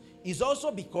this, is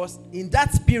also because in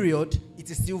that period,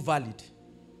 it is still valid.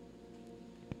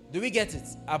 Do we get it?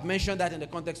 I've mentioned that in the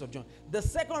context of John. The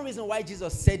second reason why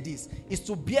Jesus said this is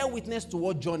to bear witness to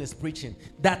what John is preaching,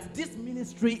 that this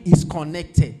ministry is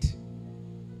connected.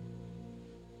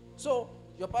 So,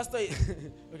 your pastor,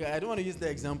 okay, I don't want to use the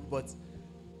example, but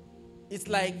it's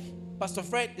like, Pastor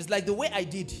Fred, it's like the way I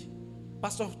did.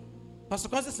 Pastor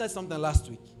Constance said something last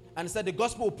week, and he said the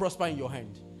gospel will prosper in your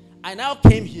hand. I now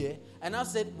came here, and now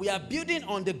said, we are building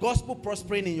on the gospel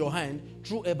prospering in your hand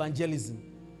through evangelism.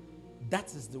 That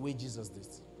is the way Jesus did.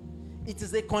 It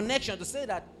is a connection to say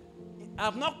that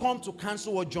I've not come to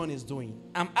cancel what John is doing.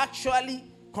 I'm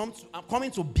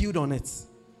coming to build on it.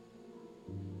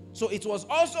 So it was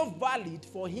also valid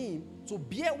for him to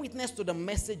bear witness to the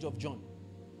message of John.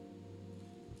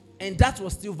 And that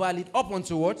was still valid up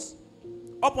until what?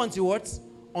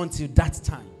 Until that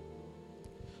time.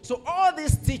 So all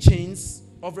these teachings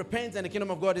of repentance and the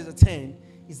kingdom of God is at hand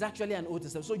is actually an Old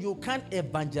Testament. So you can't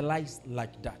evangelize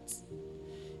like that.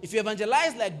 If you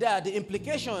evangelize like that, the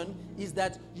implication is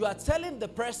that you are telling the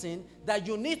person that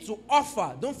you need to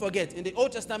offer. Don't forget, in the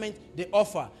Old Testament, they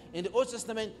offer. In the Old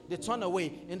Testament, they turn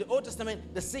away. In the Old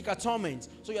Testament, they seek atonement.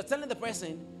 So you're telling the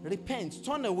person, repent,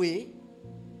 turn away,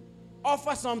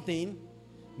 offer something,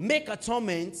 make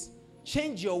atonement,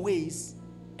 change your ways,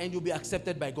 and you'll be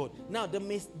accepted by God. Now,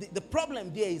 the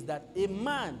problem there is that a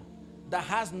man that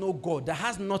has no God, that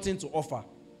has nothing to offer,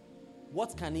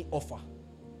 what can he offer?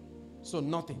 So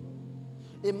nothing.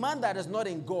 A man that is not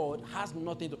in God has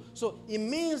nothing to. So it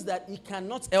means that he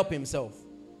cannot help himself.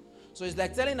 So it's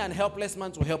like telling an helpless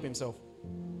man to help himself.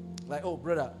 Like, oh,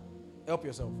 brother, help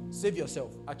yourself. Save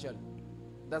yourself, actually.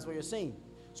 That's what you're saying.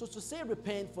 So to say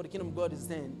repent for the kingdom of God is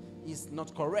then is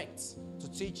not correct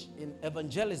to teach in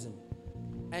evangelism.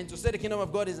 And to say the kingdom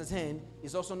of God is at hand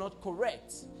is also not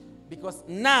correct. Because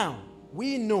now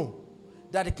we know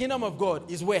that the kingdom of God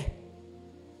is where?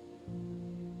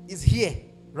 Is here,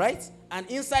 right? And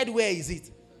inside where is it?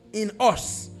 In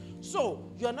us.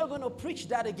 So you are not going to preach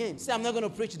that again. Say, I'm not going to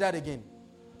preach that again.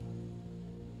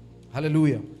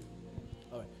 Hallelujah.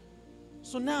 All right.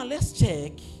 So now let's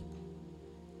check.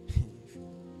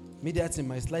 Media team,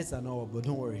 my slides are not up, but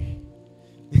don't worry.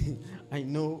 I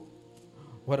know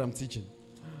what I'm teaching.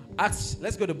 Acts.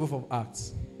 Let's go to the book of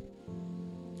Acts.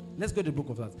 Let's go to the book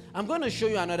of Acts. I'm going to show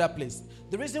you another place.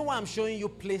 The reason why I'm showing you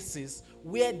places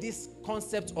where this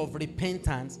concept of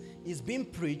repentance is being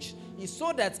preached is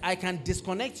so that I can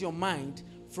disconnect your mind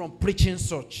from preaching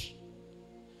such.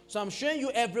 So I'm showing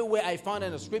you everywhere I found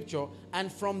in the scripture,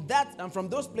 and from that and from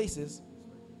those places.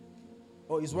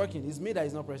 Oh, it's working. It's me that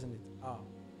is not pressing it. Ah.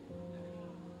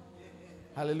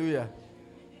 Hallelujah.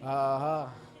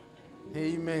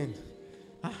 Amen.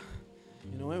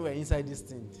 You know, when we're inside this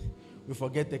thing, we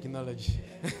forget technology.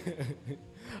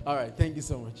 All right, thank you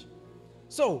so much.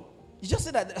 So, you just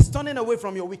said that turning away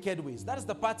from your wicked ways. That is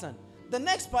the pattern. The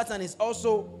next pattern is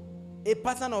also a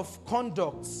pattern of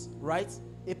conduct, right?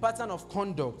 A pattern of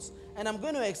conduct. And I'm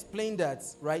going to explain that,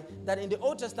 right? That in the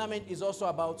Old Testament is also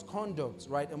about conduct,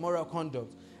 right? A moral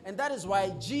conduct. And that is why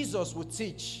Jesus would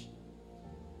teach.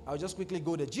 I'll just quickly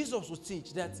go there. Jesus would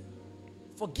teach that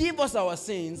forgive us our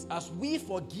sins as we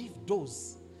forgive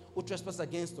those who trespass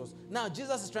against us. Now,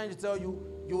 Jesus is trying to tell you,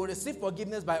 you will receive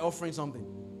forgiveness by offering something.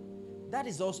 That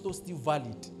is also still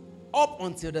valid up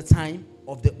until the time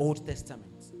of the Old Testament.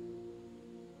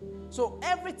 So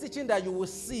every teaching that you will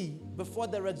see before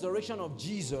the resurrection of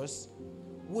Jesus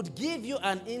would give you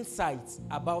an insight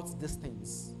about these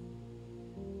things.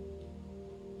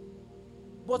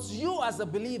 But you as a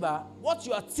believer, what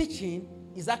you are teaching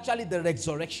is actually the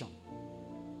resurrection.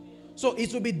 So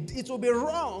it will be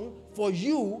wrong for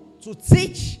you to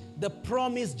teach the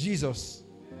promised Jesus.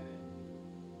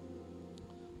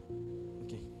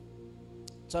 Okay.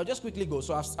 So I'll just quickly go.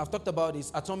 So I've talked about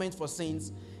this atonement for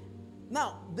sins.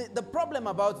 Now, the problem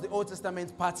about the Old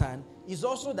Testament pattern is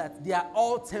also that they are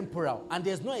all temporal and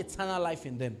there's no eternal life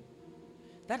in them.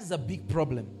 That is a big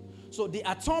problem. So the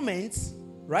atonement,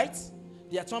 right?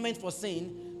 The atonement for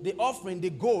sin, the offering, the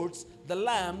goats, the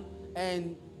lamb,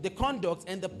 and the conduct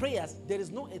and the prayers, there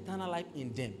is no eternal life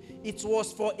in them. It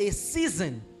was for a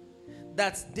season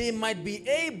that they might be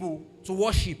able to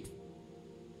worship.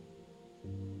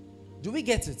 Do we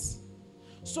get it?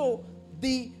 So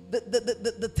the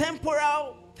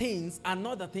temporal things are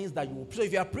not the things that you will. So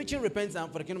if you are preaching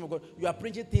repentance for the kingdom of God, you are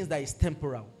preaching things that is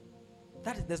temporal.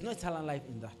 There's no eternal life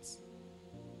in that.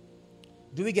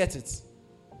 Do we get it?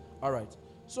 All right.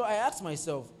 So I asked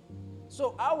myself,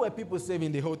 so how were people saved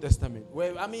in the Old Testament?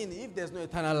 Well, I mean, if there's no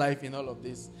eternal life in all of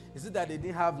this, is it that they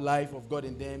didn't have life of God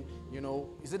in them?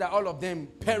 Is it that all of them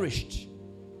perished?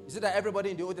 Is it that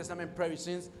everybody in the Old Testament perished?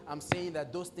 Since I'm saying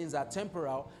that those things are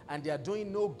temporal and they are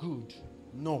doing no good.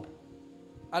 No.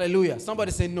 Hallelujah.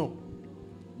 Somebody say no.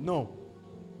 No.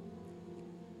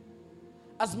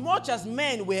 As much as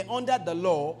men were under the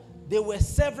law, there were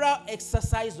several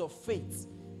exercises of faith,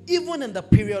 even in the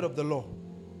period of the law.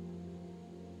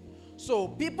 So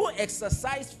people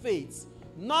exercise faith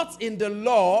not in the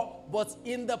law, but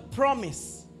in the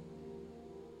promise.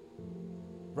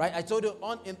 Right? I told you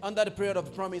under the period of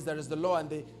the promise, there is the law and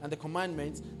the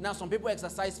commandments. Now, some people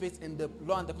exercise faith in the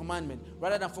law and the commandment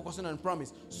rather than focusing on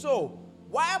promise. So,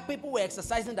 while people were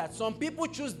exercising that, some people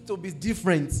choose to be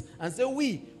different and say,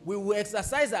 we will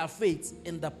exercise our faith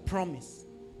in the promise.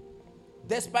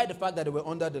 Despite the fact that they were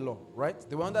under the law, right?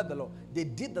 They were under the law. They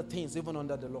did the things even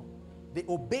under the law. They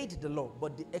obeyed the law,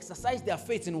 but they exercised their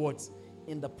faith in what?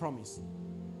 In the promise.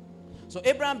 So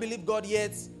Abraham believed God,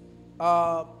 yet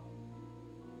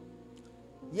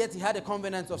he had a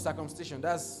covenant of circumcision.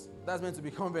 That's meant to be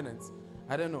covenant.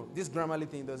 I don't know. This Grammarly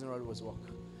thing doesn't always work.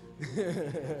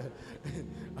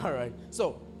 All right.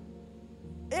 So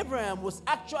Abraham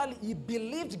he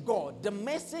believed God, the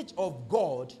message of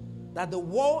God, that the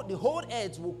whole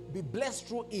earth will be blessed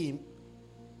through him,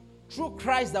 through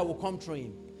Christ that will come through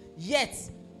him. Yet,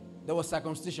 there was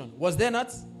circumcision. Was there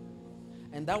not?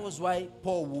 And that was why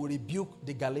Paul will rebuke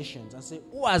the Galatians and say,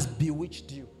 who has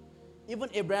bewitched you? Even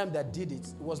Abraham that did it,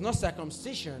 it was not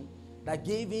circumcision that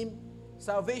gave him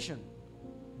salvation,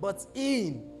 but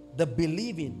in the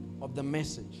believing of the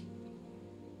message.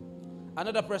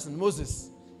 Another person,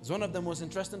 Moses, is one of the most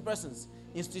interesting persons,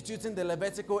 instituting the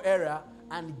Levitical era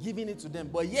and giving it to them.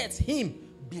 But yet, him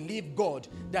believed God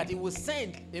that he will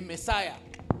send a Messiah.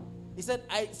 He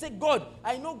said, God,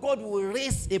 I know God will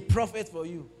raise a prophet for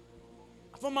you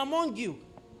from among you.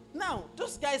 Now,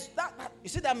 those guys, you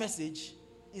see that message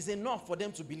is enough for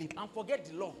them to believe and forget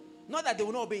the law. Not that they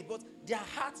will not obey it, but their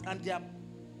heart and their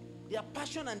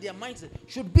passion and their mindset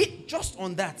should be just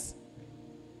on that.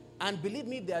 And believe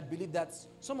me, if they had believed that,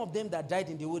 some of them that died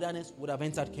in the wilderness would have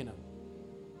entered Canaan.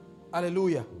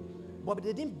 Hallelujah. But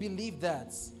they didn't believe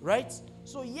that, right?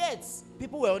 So yet,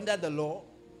 people were under the law.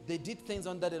 They did things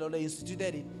under the law. They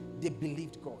instituted it. They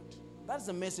believed God. That's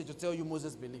the message to tell you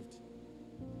Moses believed.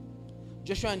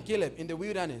 Joshua and Caleb in the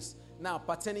wilderness, now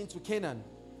pertaining to Canaan,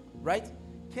 right?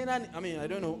 Canaan, I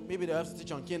don't know, maybe they have to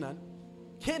teach on Canaan.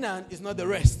 Canaan is not the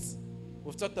rest.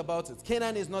 We've talked about it.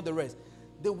 Canaan is not the rest.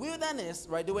 The wilderness,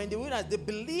 right? They were in the wilderness. They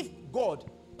believed God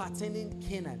pertaining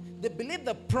Canaan. They believed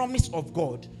the promise of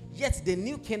God, yet they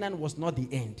knew Canaan was not the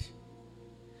end.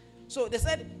 So they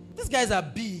said, these guys are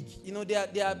big.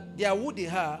 They are who they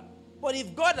are. But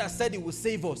if God has said he will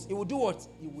save us, he will do what?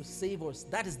 He will save us.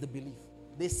 That is the belief.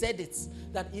 They said it.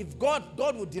 That if God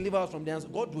will deliver us from the answer,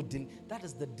 God will that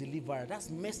is the deliverer. That's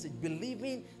message.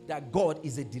 Believing that God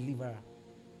is a deliverer.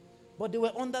 but they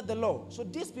were under the law. So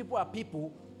these people are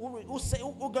people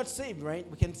who got saved, right?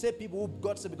 We can say people who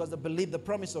got saved because they believed the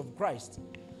promise of Christ.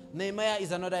 Nehemiah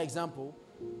is another example.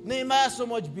 Nehemiah so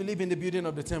much believed in the building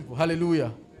of the temple.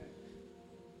 Hallelujah.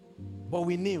 But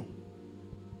we knew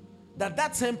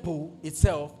that temple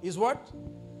itself is what?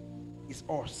 Is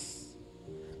us.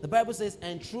 The Bible says,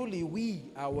 and truly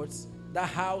we are what? The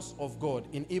house of God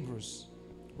in Hebrews.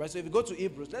 Right? So if you go to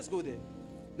Hebrews, let's go there.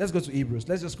 Let's go to Hebrews.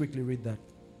 Let's just quickly read that.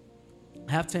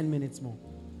 I have 10 minutes more.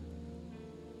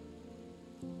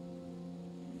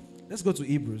 Let's go to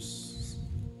Hebrews.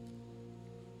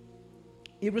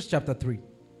 Hebrews chapter 3.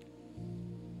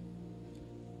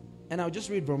 And I'll just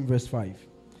read from verse 5.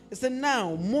 It said,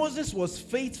 now Moses was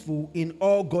faithful in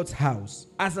all God's house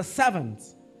as a servant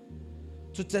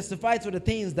to testify to the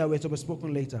things that were to be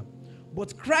spoken later.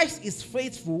 But Christ is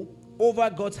faithful over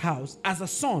God's house as a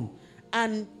son.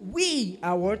 And we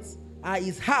are what? Are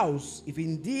his house, if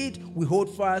indeed we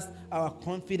hold fast our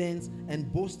confidence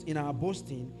and boast in our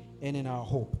boasting and in our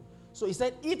hope. So he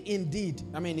said, if indeed,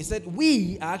 he said,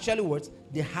 we are actually what?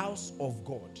 The house of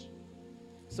God.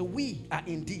 So we are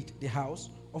indeed the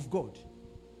house of God.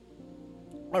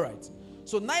 All right.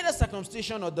 So neither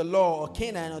circumcision or the law or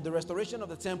Canaan or the restoration of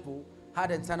the temple had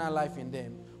eternal life in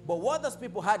them. But what those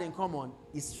people had in common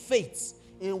is faith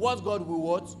in what God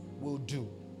will do.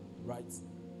 Right?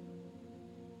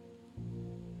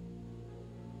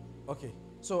 Okay.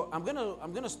 So I'm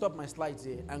gonna stop my slides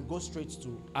here and go straight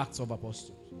to Acts of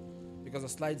Apostles. Because the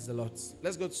slides is a lot.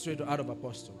 Let's go straight to Acts of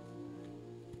Apostles.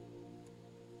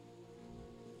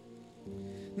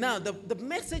 Now, the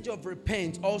message of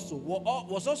repent also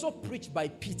was also preached by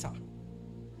Peter.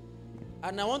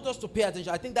 And I want us to pay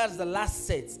attention. I think that's the last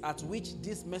set at which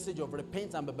this message of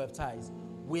repent and be baptized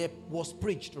was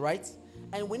preached, right?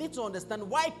 And we need to understand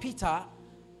why Peter,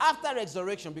 after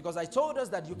resurrection, because I told us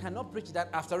that you cannot preach that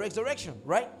after resurrection,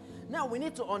 right? Now, we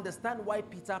need to understand why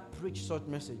Peter preached such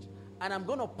message. And I'm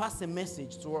going to pass a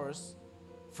message to us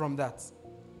from that.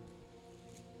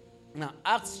 Now,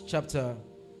 Acts chapter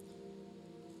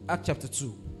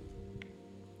 2.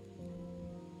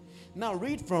 Now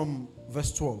read from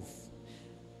verse 12.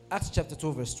 Acts chapter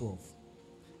 2 verse 12.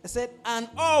 It said, and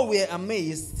all were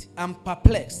amazed and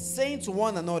perplexed, saying to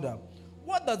one another,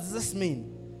 what does this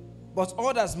mean? But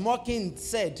others mocking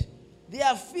said, they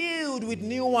are filled with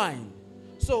new wine.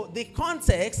 So the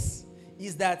context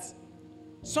is that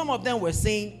some of them were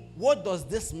saying, what does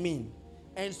this mean?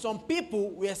 And some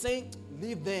people were saying,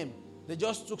 leave them. They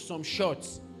just took some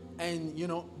shots. And,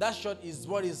 that shot is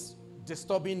what is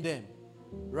disturbing them.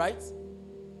 Right?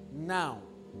 Now,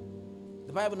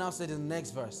 the Bible now said in the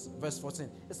next verse 14.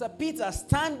 It said, Peter,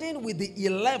 standing with the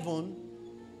 11,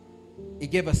 he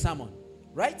gave a sermon.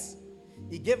 Right?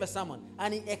 He gave a sermon.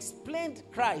 And he explained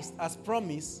Christ as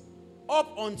promised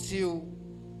up until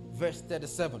verse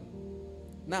 37.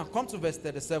 Now, come to verse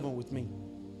 37 with me.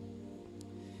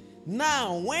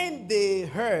 Now, when they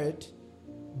heard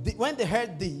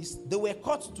this, they were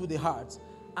cut to the heart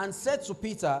and said to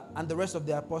Peter and the rest of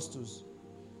the apostles,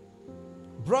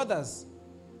 brothers,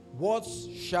 what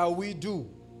shall we do?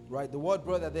 Right? The word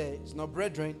brother there is not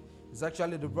brethren. It's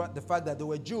actually the fact that they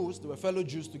were Jews, they were fellow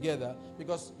Jews together,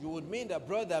 because you would mean that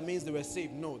brother means they were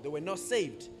saved. No, they were not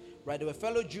saved. Right? They were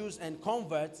fellow Jews and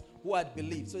converts who had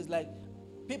believed. So it's like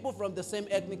people from the same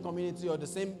ethnic community or the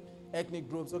same ethnic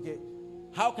groups. Okay,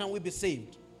 how can we be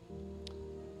saved?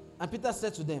 And Peter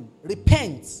said to them,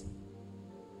 repent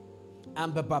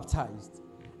and be baptized,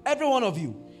 every one of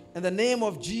you, in the name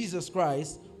of Jesus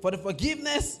Christ, for the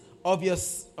forgiveness of your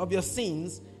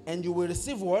sins, and you will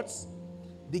receive what?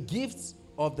 The gifts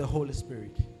of the Holy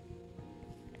Spirit.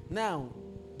 Now,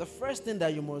 the first thing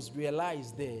that you must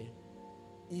realize there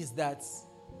is that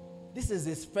this is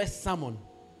his first sermon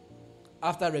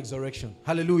after resurrection.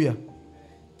 Hallelujah.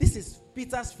 This is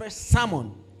Peter's first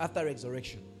sermon after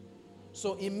resurrection.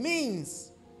 So it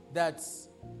means that,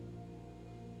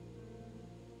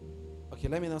 okay,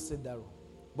 let me not say that wrong,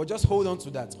 but just hold on to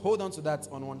that. Hold on to that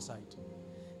on one side.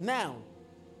 Now,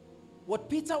 what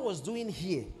Peter was doing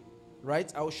here,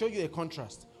 right? I will show you a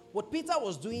contrast. What Peter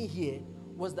was doing here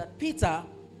was that Peter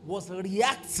was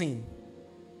reacting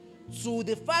to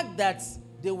the fact that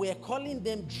they were calling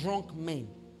them drunk men.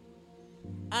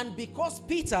 And because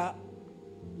Peter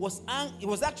was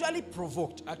actually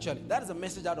provoked, actually. That is a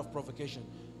message out of provocation.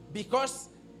 Because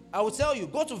I will tell you,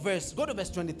 go to verse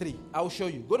 23. I will show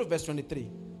you. Go to verse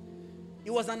 23.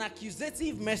 It was an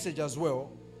accusative message as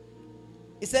well.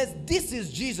 It says, this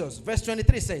is Jesus. Verse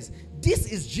 23 says,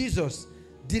 this is Jesus,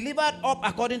 delivered up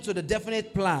according to the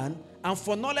definite plan and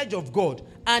foreknowledge of God.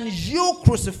 And you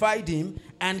crucified him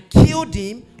and killed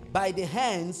him by the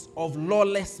hands of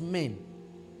lawless men.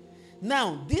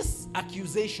 Now, this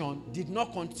accusation did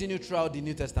not continue throughout the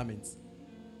New Testament.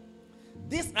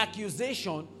 This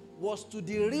accusation was to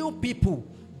the real people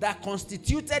that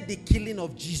constituted the killing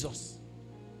of Jesus.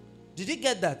 Did you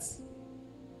get that?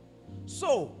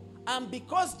 So, and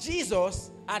because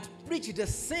Jesus had preached the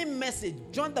same message,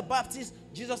 John the Baptist,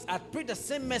 Jesus had preached the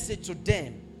same message to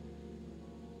them.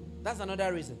 That's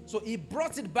another reason. So he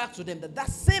brought it back to them, that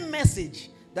same message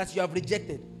that you have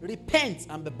rejected, repent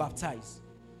and be baptized.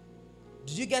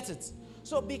 Did you get it?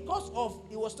 So because of,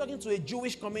 he was talking to a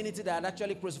Jewish community that had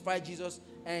actually crucified Jesus,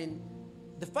 and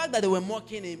the fact that they were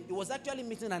mocking him, it was actually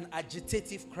meeting an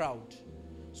agitative crowd.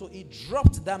 So he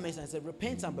dropped that message and said,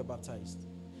 repent and be baptized.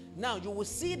 Now, you will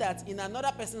see that in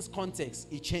another person's context,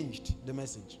 he changed the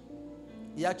message.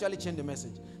 He actually changed the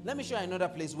message. Let me show you another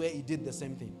place where he did the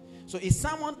same thing. So if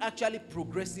someone actually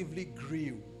progressively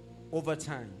grew over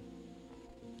time.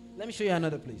 Let me show you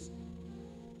another place.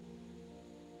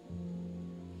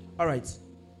 All right.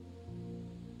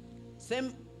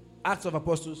 Same Acts of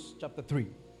Apostles, chapter 3.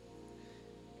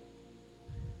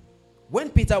 When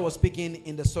Peter was speaking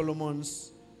in the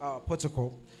Solomon's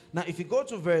protocol. Now, if you go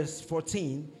to verse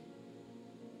 14,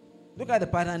 look at the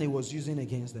pattern he was using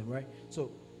against them, right?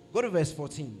 So, go to verse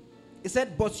 14. It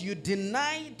said, but you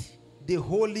denied the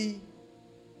holy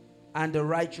and the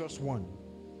righteous one,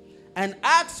 and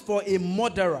asked for a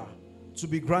murderer to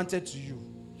be granted to you.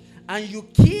 And you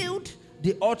killed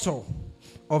the author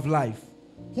of life,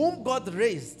 whom God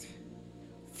raised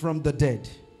from the dead.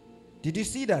 Did you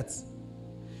see that?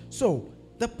 So,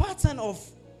 the pattern of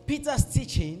Peter's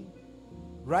teaching,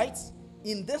 right,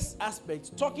 in this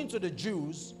aspect, talking to the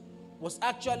Jews, was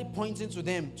actually pointing to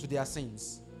them to their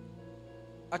sins.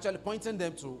 Actually pointing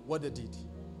them to what they did.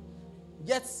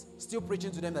 Yet, still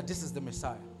preaching to them that this is the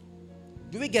Messiah.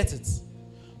 Do we get it?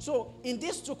 So, in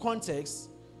these two contexts,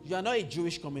 you are not a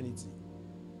Jewish community.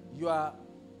 You are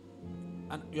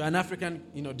an African,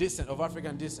 descent, of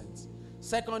African descent.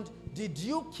 Second, did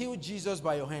you kill Jesus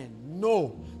by your hand?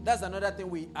 No. That's another thing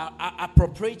we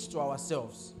appropriate to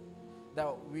ourselves.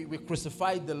 That we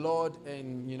crucified the Lord,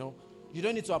 and, you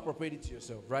don't need to appropriate it to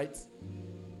yourself, right?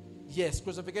 Yes,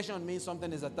 crucifixion means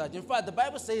something is attached. In fact, the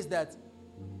Bible says that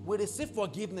we receive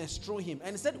forgiveness through him.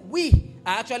 And it said we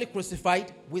are actually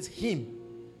crucified with him.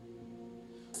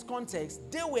 In this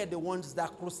context, they were the ones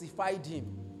that crucified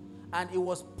him. And it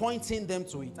was pointing them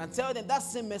to it. And telling them that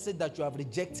same message that you have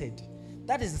rejected,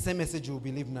 that is the same message you will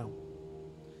believe now.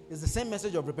 It's the same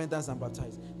message of repentance and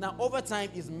baptize. Now, over time,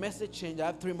 his message changed. I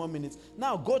have 3 more minutes.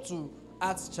 Now, go to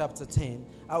Acts chapter 10.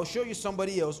 I will show you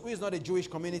somebody else who is not a Jewish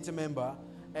community member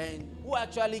and who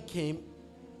actually came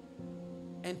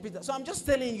and Peter. So I'm just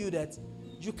telling you that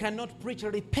you cannot preach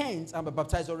repent and be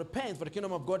baptized, or repent for the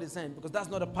kingdom of God is hand, because that's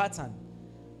not a pattern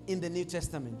in the New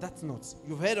Testament. That's not.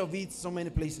 You've heard of it so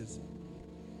many places.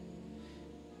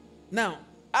 Now,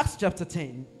 Acts chapter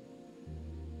 10.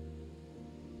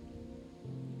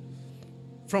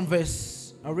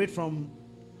 I'll read from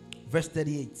verse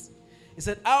 38. It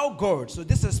said, our God, so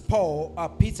this is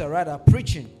Peter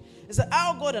preaching. It said,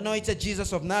 our God anointed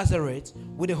Jesus of Nazareth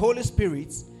with the Holy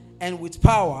Spirit and with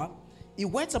power. He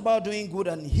went about doing good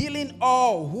and healing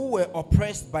all who were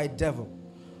oppressed by the devil.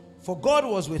 For God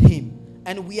was with him,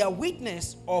 and we are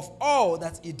witness of all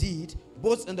that he did,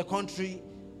 both in the country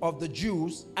of the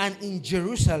Jews and in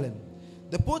Jerusalem.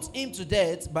 They put him to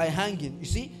death by hanging. You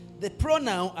see, the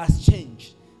pronoun has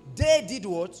changed. They did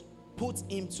what? Put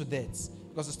him to death.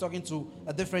 Because it's talking to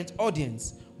a different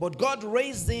audience. But God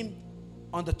raised him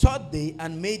on the 3rd day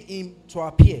and made him to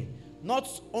appear, not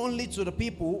only to the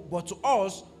people, but to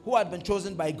us who had been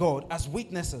chosen by God as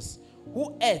witnesses,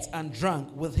 who ate and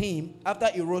drank with him after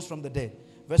he rose from the dead.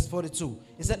 Verse 42.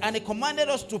 He said, and he commanded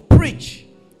us to preach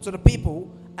to the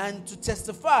people and to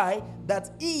testify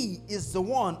that he is the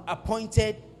one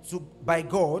appointed by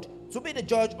God to be the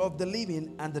judge of the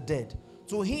living and the dead.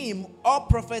 To him all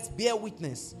prophets bear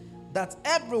witness that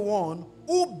everyone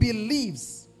who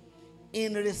believes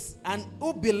in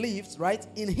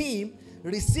him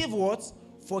receive what?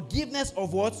 Forgiveness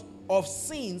of what? Of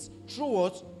sins through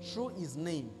what? Through his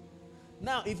name.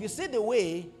 Now, if you see the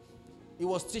way he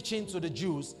was teaching to the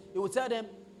Jews, he would tell them,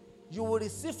 you will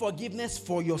receive forgiveness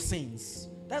for your sins.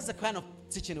 That's the kind of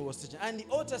teaching he was teaching. And the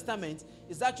Old Testament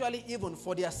is actually even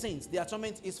for their sins. The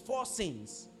atonement is for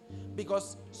sins.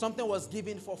 Because something was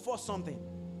given for something.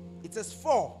 It says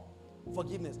for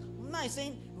forgiveness. Now he's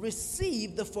saying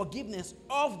receive the forgiveness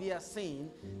of their sin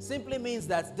simply means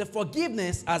that the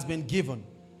forgiveness has been given.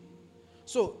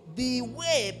 So the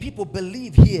way people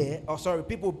believe here,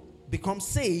 people become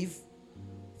saved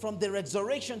from the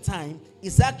resurrection time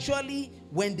is actually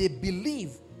when they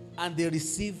believe and they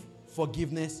receive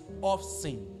forgiveness of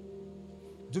sin.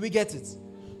 Do we get it?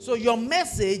 So your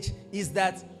message is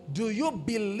that, do you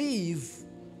believe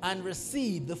and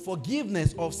receive the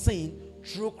forgiveness of sin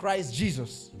through Christ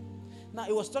Jesus? Now,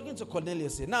 he was talking to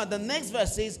Cornelius here. Now, the next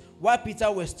verse says, while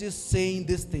Peter was still saying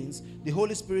these things, the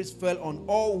Holy Spirit fell on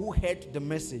all who heard the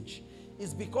message.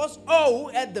 It's because all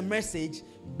who heard the message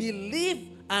believe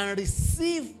and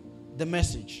receive the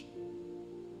message.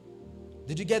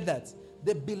 Did you get that?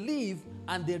 They believe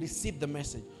and they receive the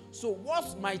message. So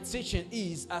what my teaching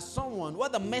is, as someone,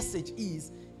 what the message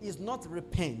is not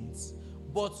repent,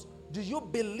 but do you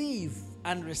believe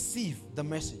and receive the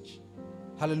message?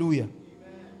 Hallelujah.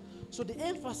 So the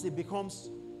emphasis becomes,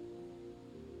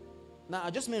 now I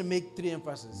just may make 3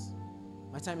 emphases.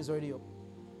 My time is already up.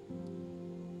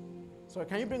 Sorry,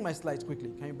 can you bring my slides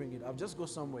quickly? Can you bring it? I'll just go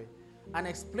somewhere and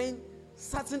explain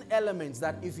certain elements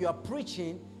that if you are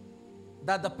preaching,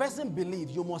 that the person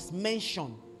believes, you must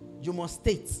mention, you must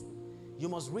state. You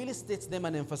must really state them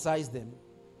and emphasize them.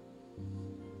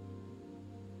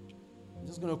 I'm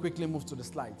just going to quickly move to the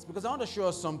slides because I want to show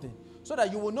us something so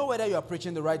that you will know whether you are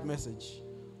preaching the right message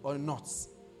or not.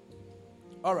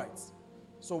 All right.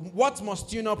 So what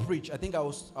must you not preach? I think I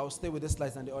will stay with this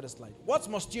slide and the other slide. What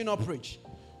must you not preach?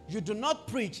 You do not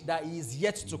preach that he is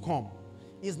yet to come.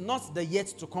 He is not the yet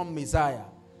to come Messiah.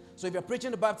 So if you're preaching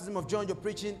the baptism of John, you're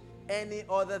preaching any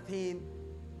other thing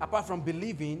apart from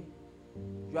believing,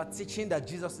 you are teaching that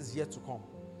Jesus is yet to come.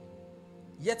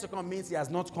 Yet to come means he has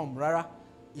not come. Rara,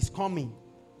 he's coming.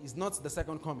 He's not the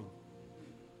second coming.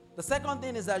 The second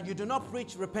thing is that you do not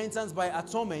preach repentance by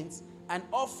atonement and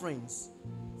offerings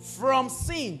from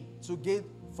sin to get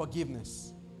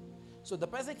forgiveness. So the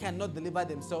person cannot deliver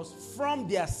themselves from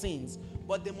their sins,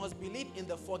 but they must believe in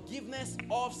the forgiveness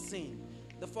of sin.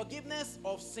 The forgiveness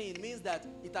of sin means that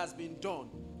it has been done.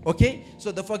 Okay?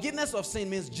 So the forgiveness of sin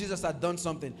means Jesus had done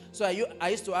something. So I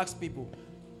used to ask people,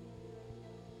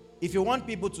 if you want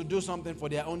people to do something for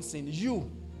their own sin,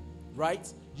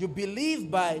 right? You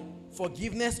believe by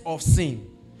forgiveness of sin.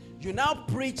 You now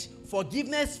preach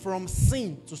forgiveness from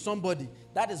sin to somebody.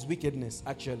 That is wickedness,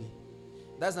 actually.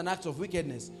 That's an act of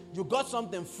wickedness. You got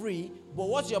something free, but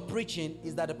what you're preaching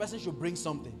is that the person should bring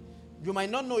something. You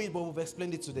might not know it, but we've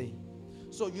explained it today.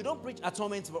 So you don't preach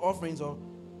atonement for offerings or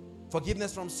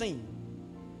forgiveness from sin.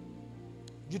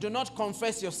 You do not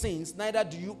confess your sins, neither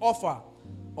do you offer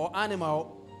or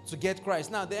animal to get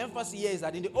Christ. Now, the emphasis here is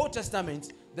that in the Old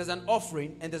Testament, there's an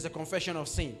offering and there's a confession of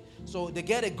sin. So they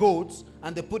get a goat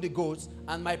and they put the goats,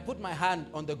 and I put my hand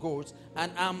on the goat,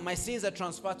 and my sins are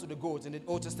transferred to the goat in the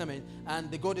Old Testament,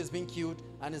 and the goat is being killed,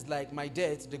 and it's like my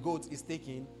debt, the goat is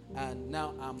taken, and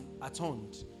now I'm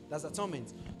atoned. That's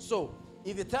atonement. So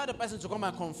if you tell the person to come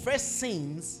and confess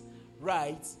sins,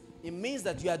 right, it means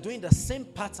that you are doing the same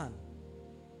pattern.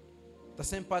 The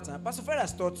same pattern. Pastor Fred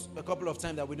has taught a couple of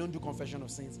times that we don't do confession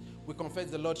of sins. We confess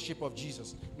the Lordship of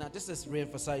Jesus. Now, this is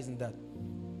re-emphasizing that.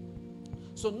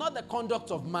 So, not the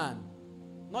conduct of man.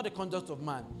 Not the conduct of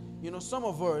man. You know, some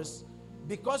of us,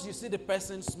 because you see the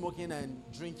person smoking and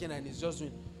drinking and it's just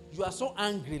doing, you are so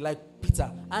angry like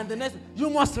Peter. And the next, you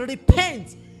must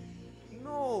repent.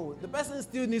 No, the person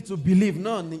still needs to believe,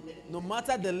 no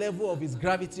matter the level of his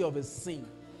gravity of his sin.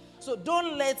 So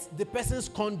don't let the person's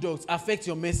conduct affect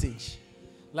your message.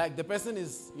 Like the person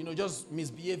is, just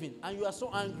misbehaving, and you are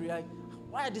so angry, like,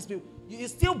 why are these people? You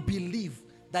still believe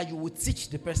that you will teach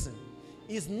the person.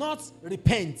 It's not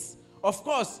repent. Of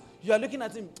course, you are looking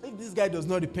at him, if this guy does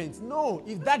not repent. No,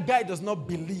 if that guy does not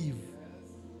believe.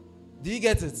 Do you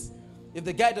get it? If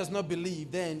the guy does not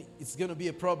believe, then it's going to be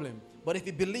a problem. But if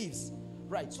he believes,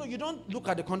 right. So you don't look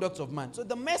at the conduct of man. So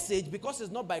the message, because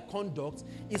it's not by conduct,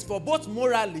 is for both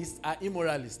moralists and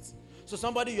immoralists. So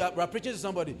you are preaching to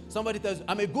somebody tells you,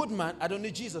 I'm a good man, I don't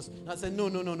need Jesus. And I say, no.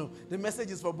 The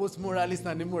message is for both moralists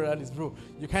and immoralists, bro.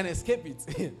 You can't escape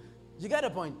it. You get the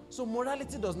point? So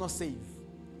morality does not save.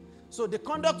 So the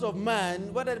conduct of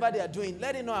man, whatever they are doing,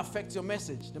 let it not affect your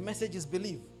message. The message is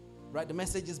believe, right? The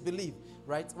message is believe,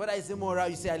 right? Whether it's immoral,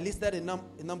 you see, I listed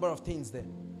a number of things there.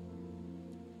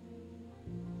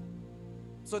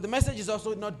 So the message is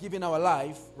also not giving our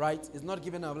life, right? It's not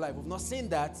giving our life. We've not seen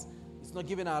that. It's not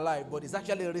giving our life, but it's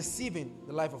actually receiving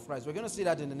the life of Christ. We're going to see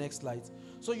that in the next slide.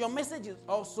 So your message is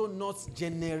also not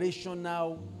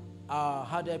generational.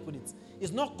 How do I put it?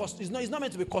 It's not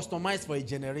meant to be customized for a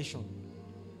generation.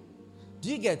 Do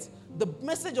you get? The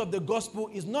message of the gospel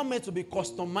is not meant to be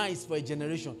customized for a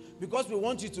generation, because we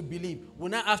want you to believe. We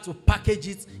now have to package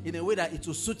it in a way that it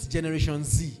will suit Generation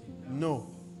Z. No.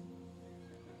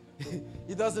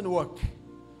 It doesn't work.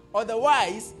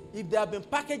 Otherwise, if they have been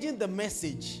packaging the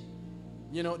message,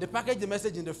 they package the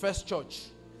message in the first church.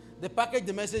 They package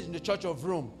the message in the Church of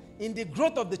Rome. In the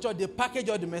growth of the church, they package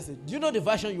all the message. Do you know the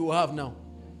version you will have now?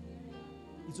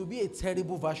 It will be a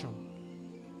terrible version.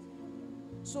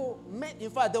 So, in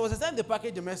fact, there was a time they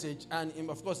packaged the message, and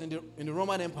of course, in the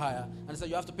Roman Empire, and they said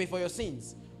you have to pay for your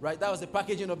sins, right? That was the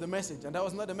packaging of the message, and that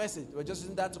was not the message. They were just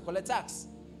using that to collect tax,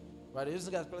 right? They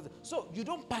used that to collect tax. So, you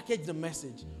don't package the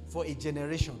message for a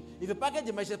generation. If you package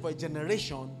the message for a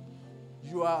generation,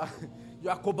 you are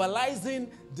cobalizing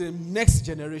the next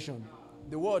generation.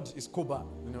 The word is koba.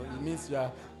 It means you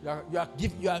are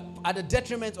at the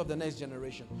detriment of the next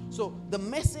generation. So the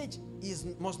message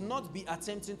must not be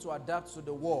attempting to adapt to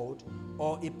the world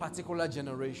or a particular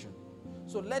generation.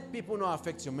 So let people not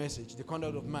affect your message, the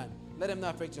conduct of man. Let them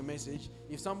not affect your message.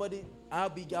 If somebody, how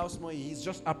big, how small he is,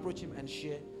 just approach him and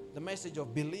share the message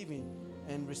of believing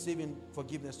and receiving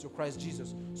forgiveness through Christ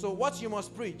Jesus. So what you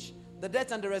must preach, the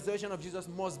death and the resurrection of Jesus,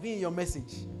 must be in your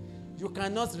message. You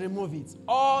cannot remove it.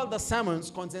 All the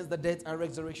sermons contains the death and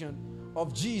resurrection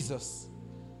of Jesus.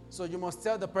 So you must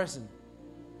tell the person.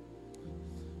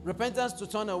 Repentance to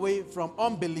turn away from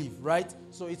unbelief, right?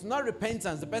 So it's not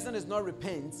repentance. The person is not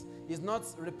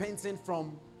repenting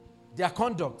from their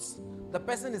conduct. The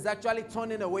person is actually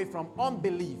turning away from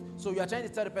unbelief. So you are trying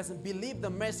to tell the person, believe the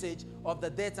message of the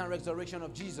death and resurrection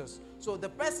of Jesus. So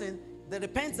the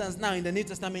repentance now in the New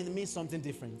Testament means something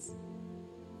different.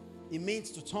 It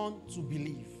means to turn to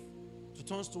believe, to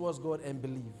turn towards God and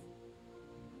believe.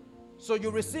 So you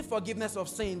receive forgiveness of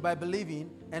sin by believing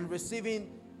and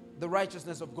receiving the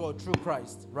righteousness of God through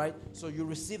Christ, right? So you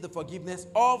receive the forgiveness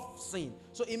of sin.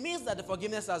 So it means that the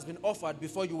forgiveness has been offered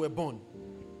before you were born.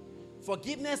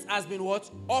 Forgiveness has been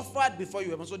what? Offered before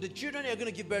you were born. So the children you're going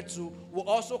to give birth to will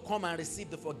also come and receive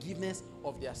the forgiveness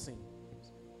of their sin.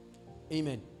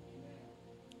 Amen.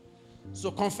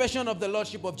 So confession of the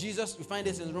Lordship of Jesus, we find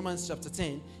this in Romans chapter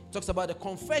 10. It talks about the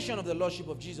confession of the Lordship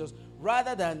of Jesus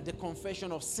rather than the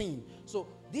confession of sin. So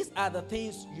these are the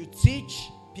things you teach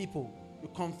people. You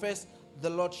confess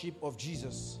the Lordship of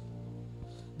Jesus.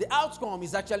 The outcome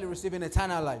is actually receiving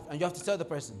eternal life. And you have to tell the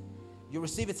person, you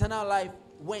receive eternal life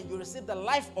when you receive the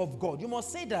life of God. You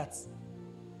must say that.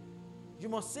 You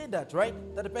must say that, right?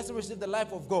 That the person received the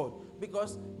life of God.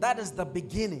 Because that is the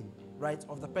beginning, right,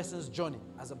 of the person's journey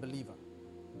as a believer.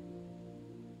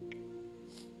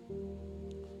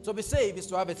 To be saved is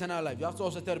to have eternal life. You have to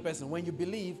also tell the person, when you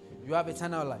believe, you have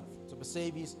eternal life. To be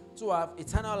saved is to have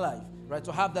eternal life, right?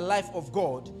 To have the life of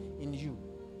God in you.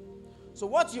 So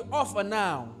what you offer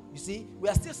now, you see, we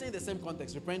are still saying the same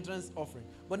context, repentance offering.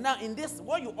 But now in this,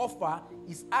 what you offer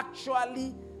is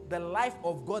actually the life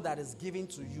of God that is given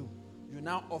to you. You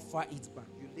now offer it back.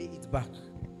 You lay it back.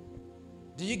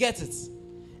 Do you get it?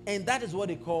 And that is what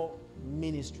they call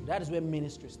ministry. That is where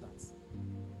ministry starts.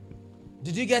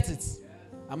 Did you get it?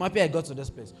 I'm happy I got to this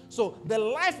place. So the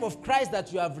life of Christ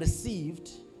that you have received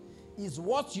is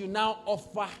what you now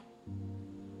offer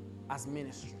as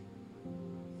ministry.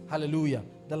 Hallelujah.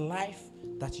 The life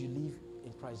that you live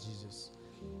in Christ Jesus.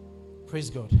 Praise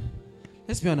God.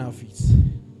 Let's be on our feet.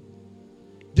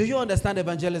 Do you understand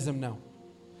evangelism now?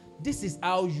 This is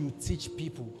how you teach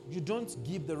people. You don't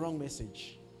give the wrong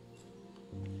message.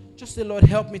 Just say, Lord,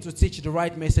 help me to teach the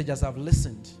right message as I've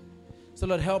listened. So,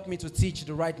 Lord, help me to teach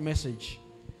the right message.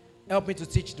 Help me to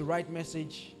teach the right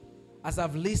message. As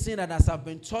I've listened and as I've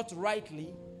been taught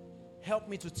rightly, help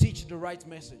me to teach the right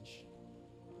message.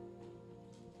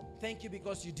 Thank you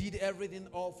because you did everything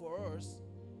all for us,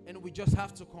 and we just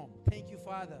have to come. Thank you,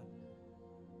 Father.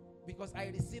 Because I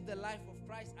received the life of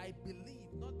Christ, I believe,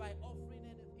 not by offering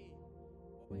anything,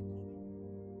 but by coming.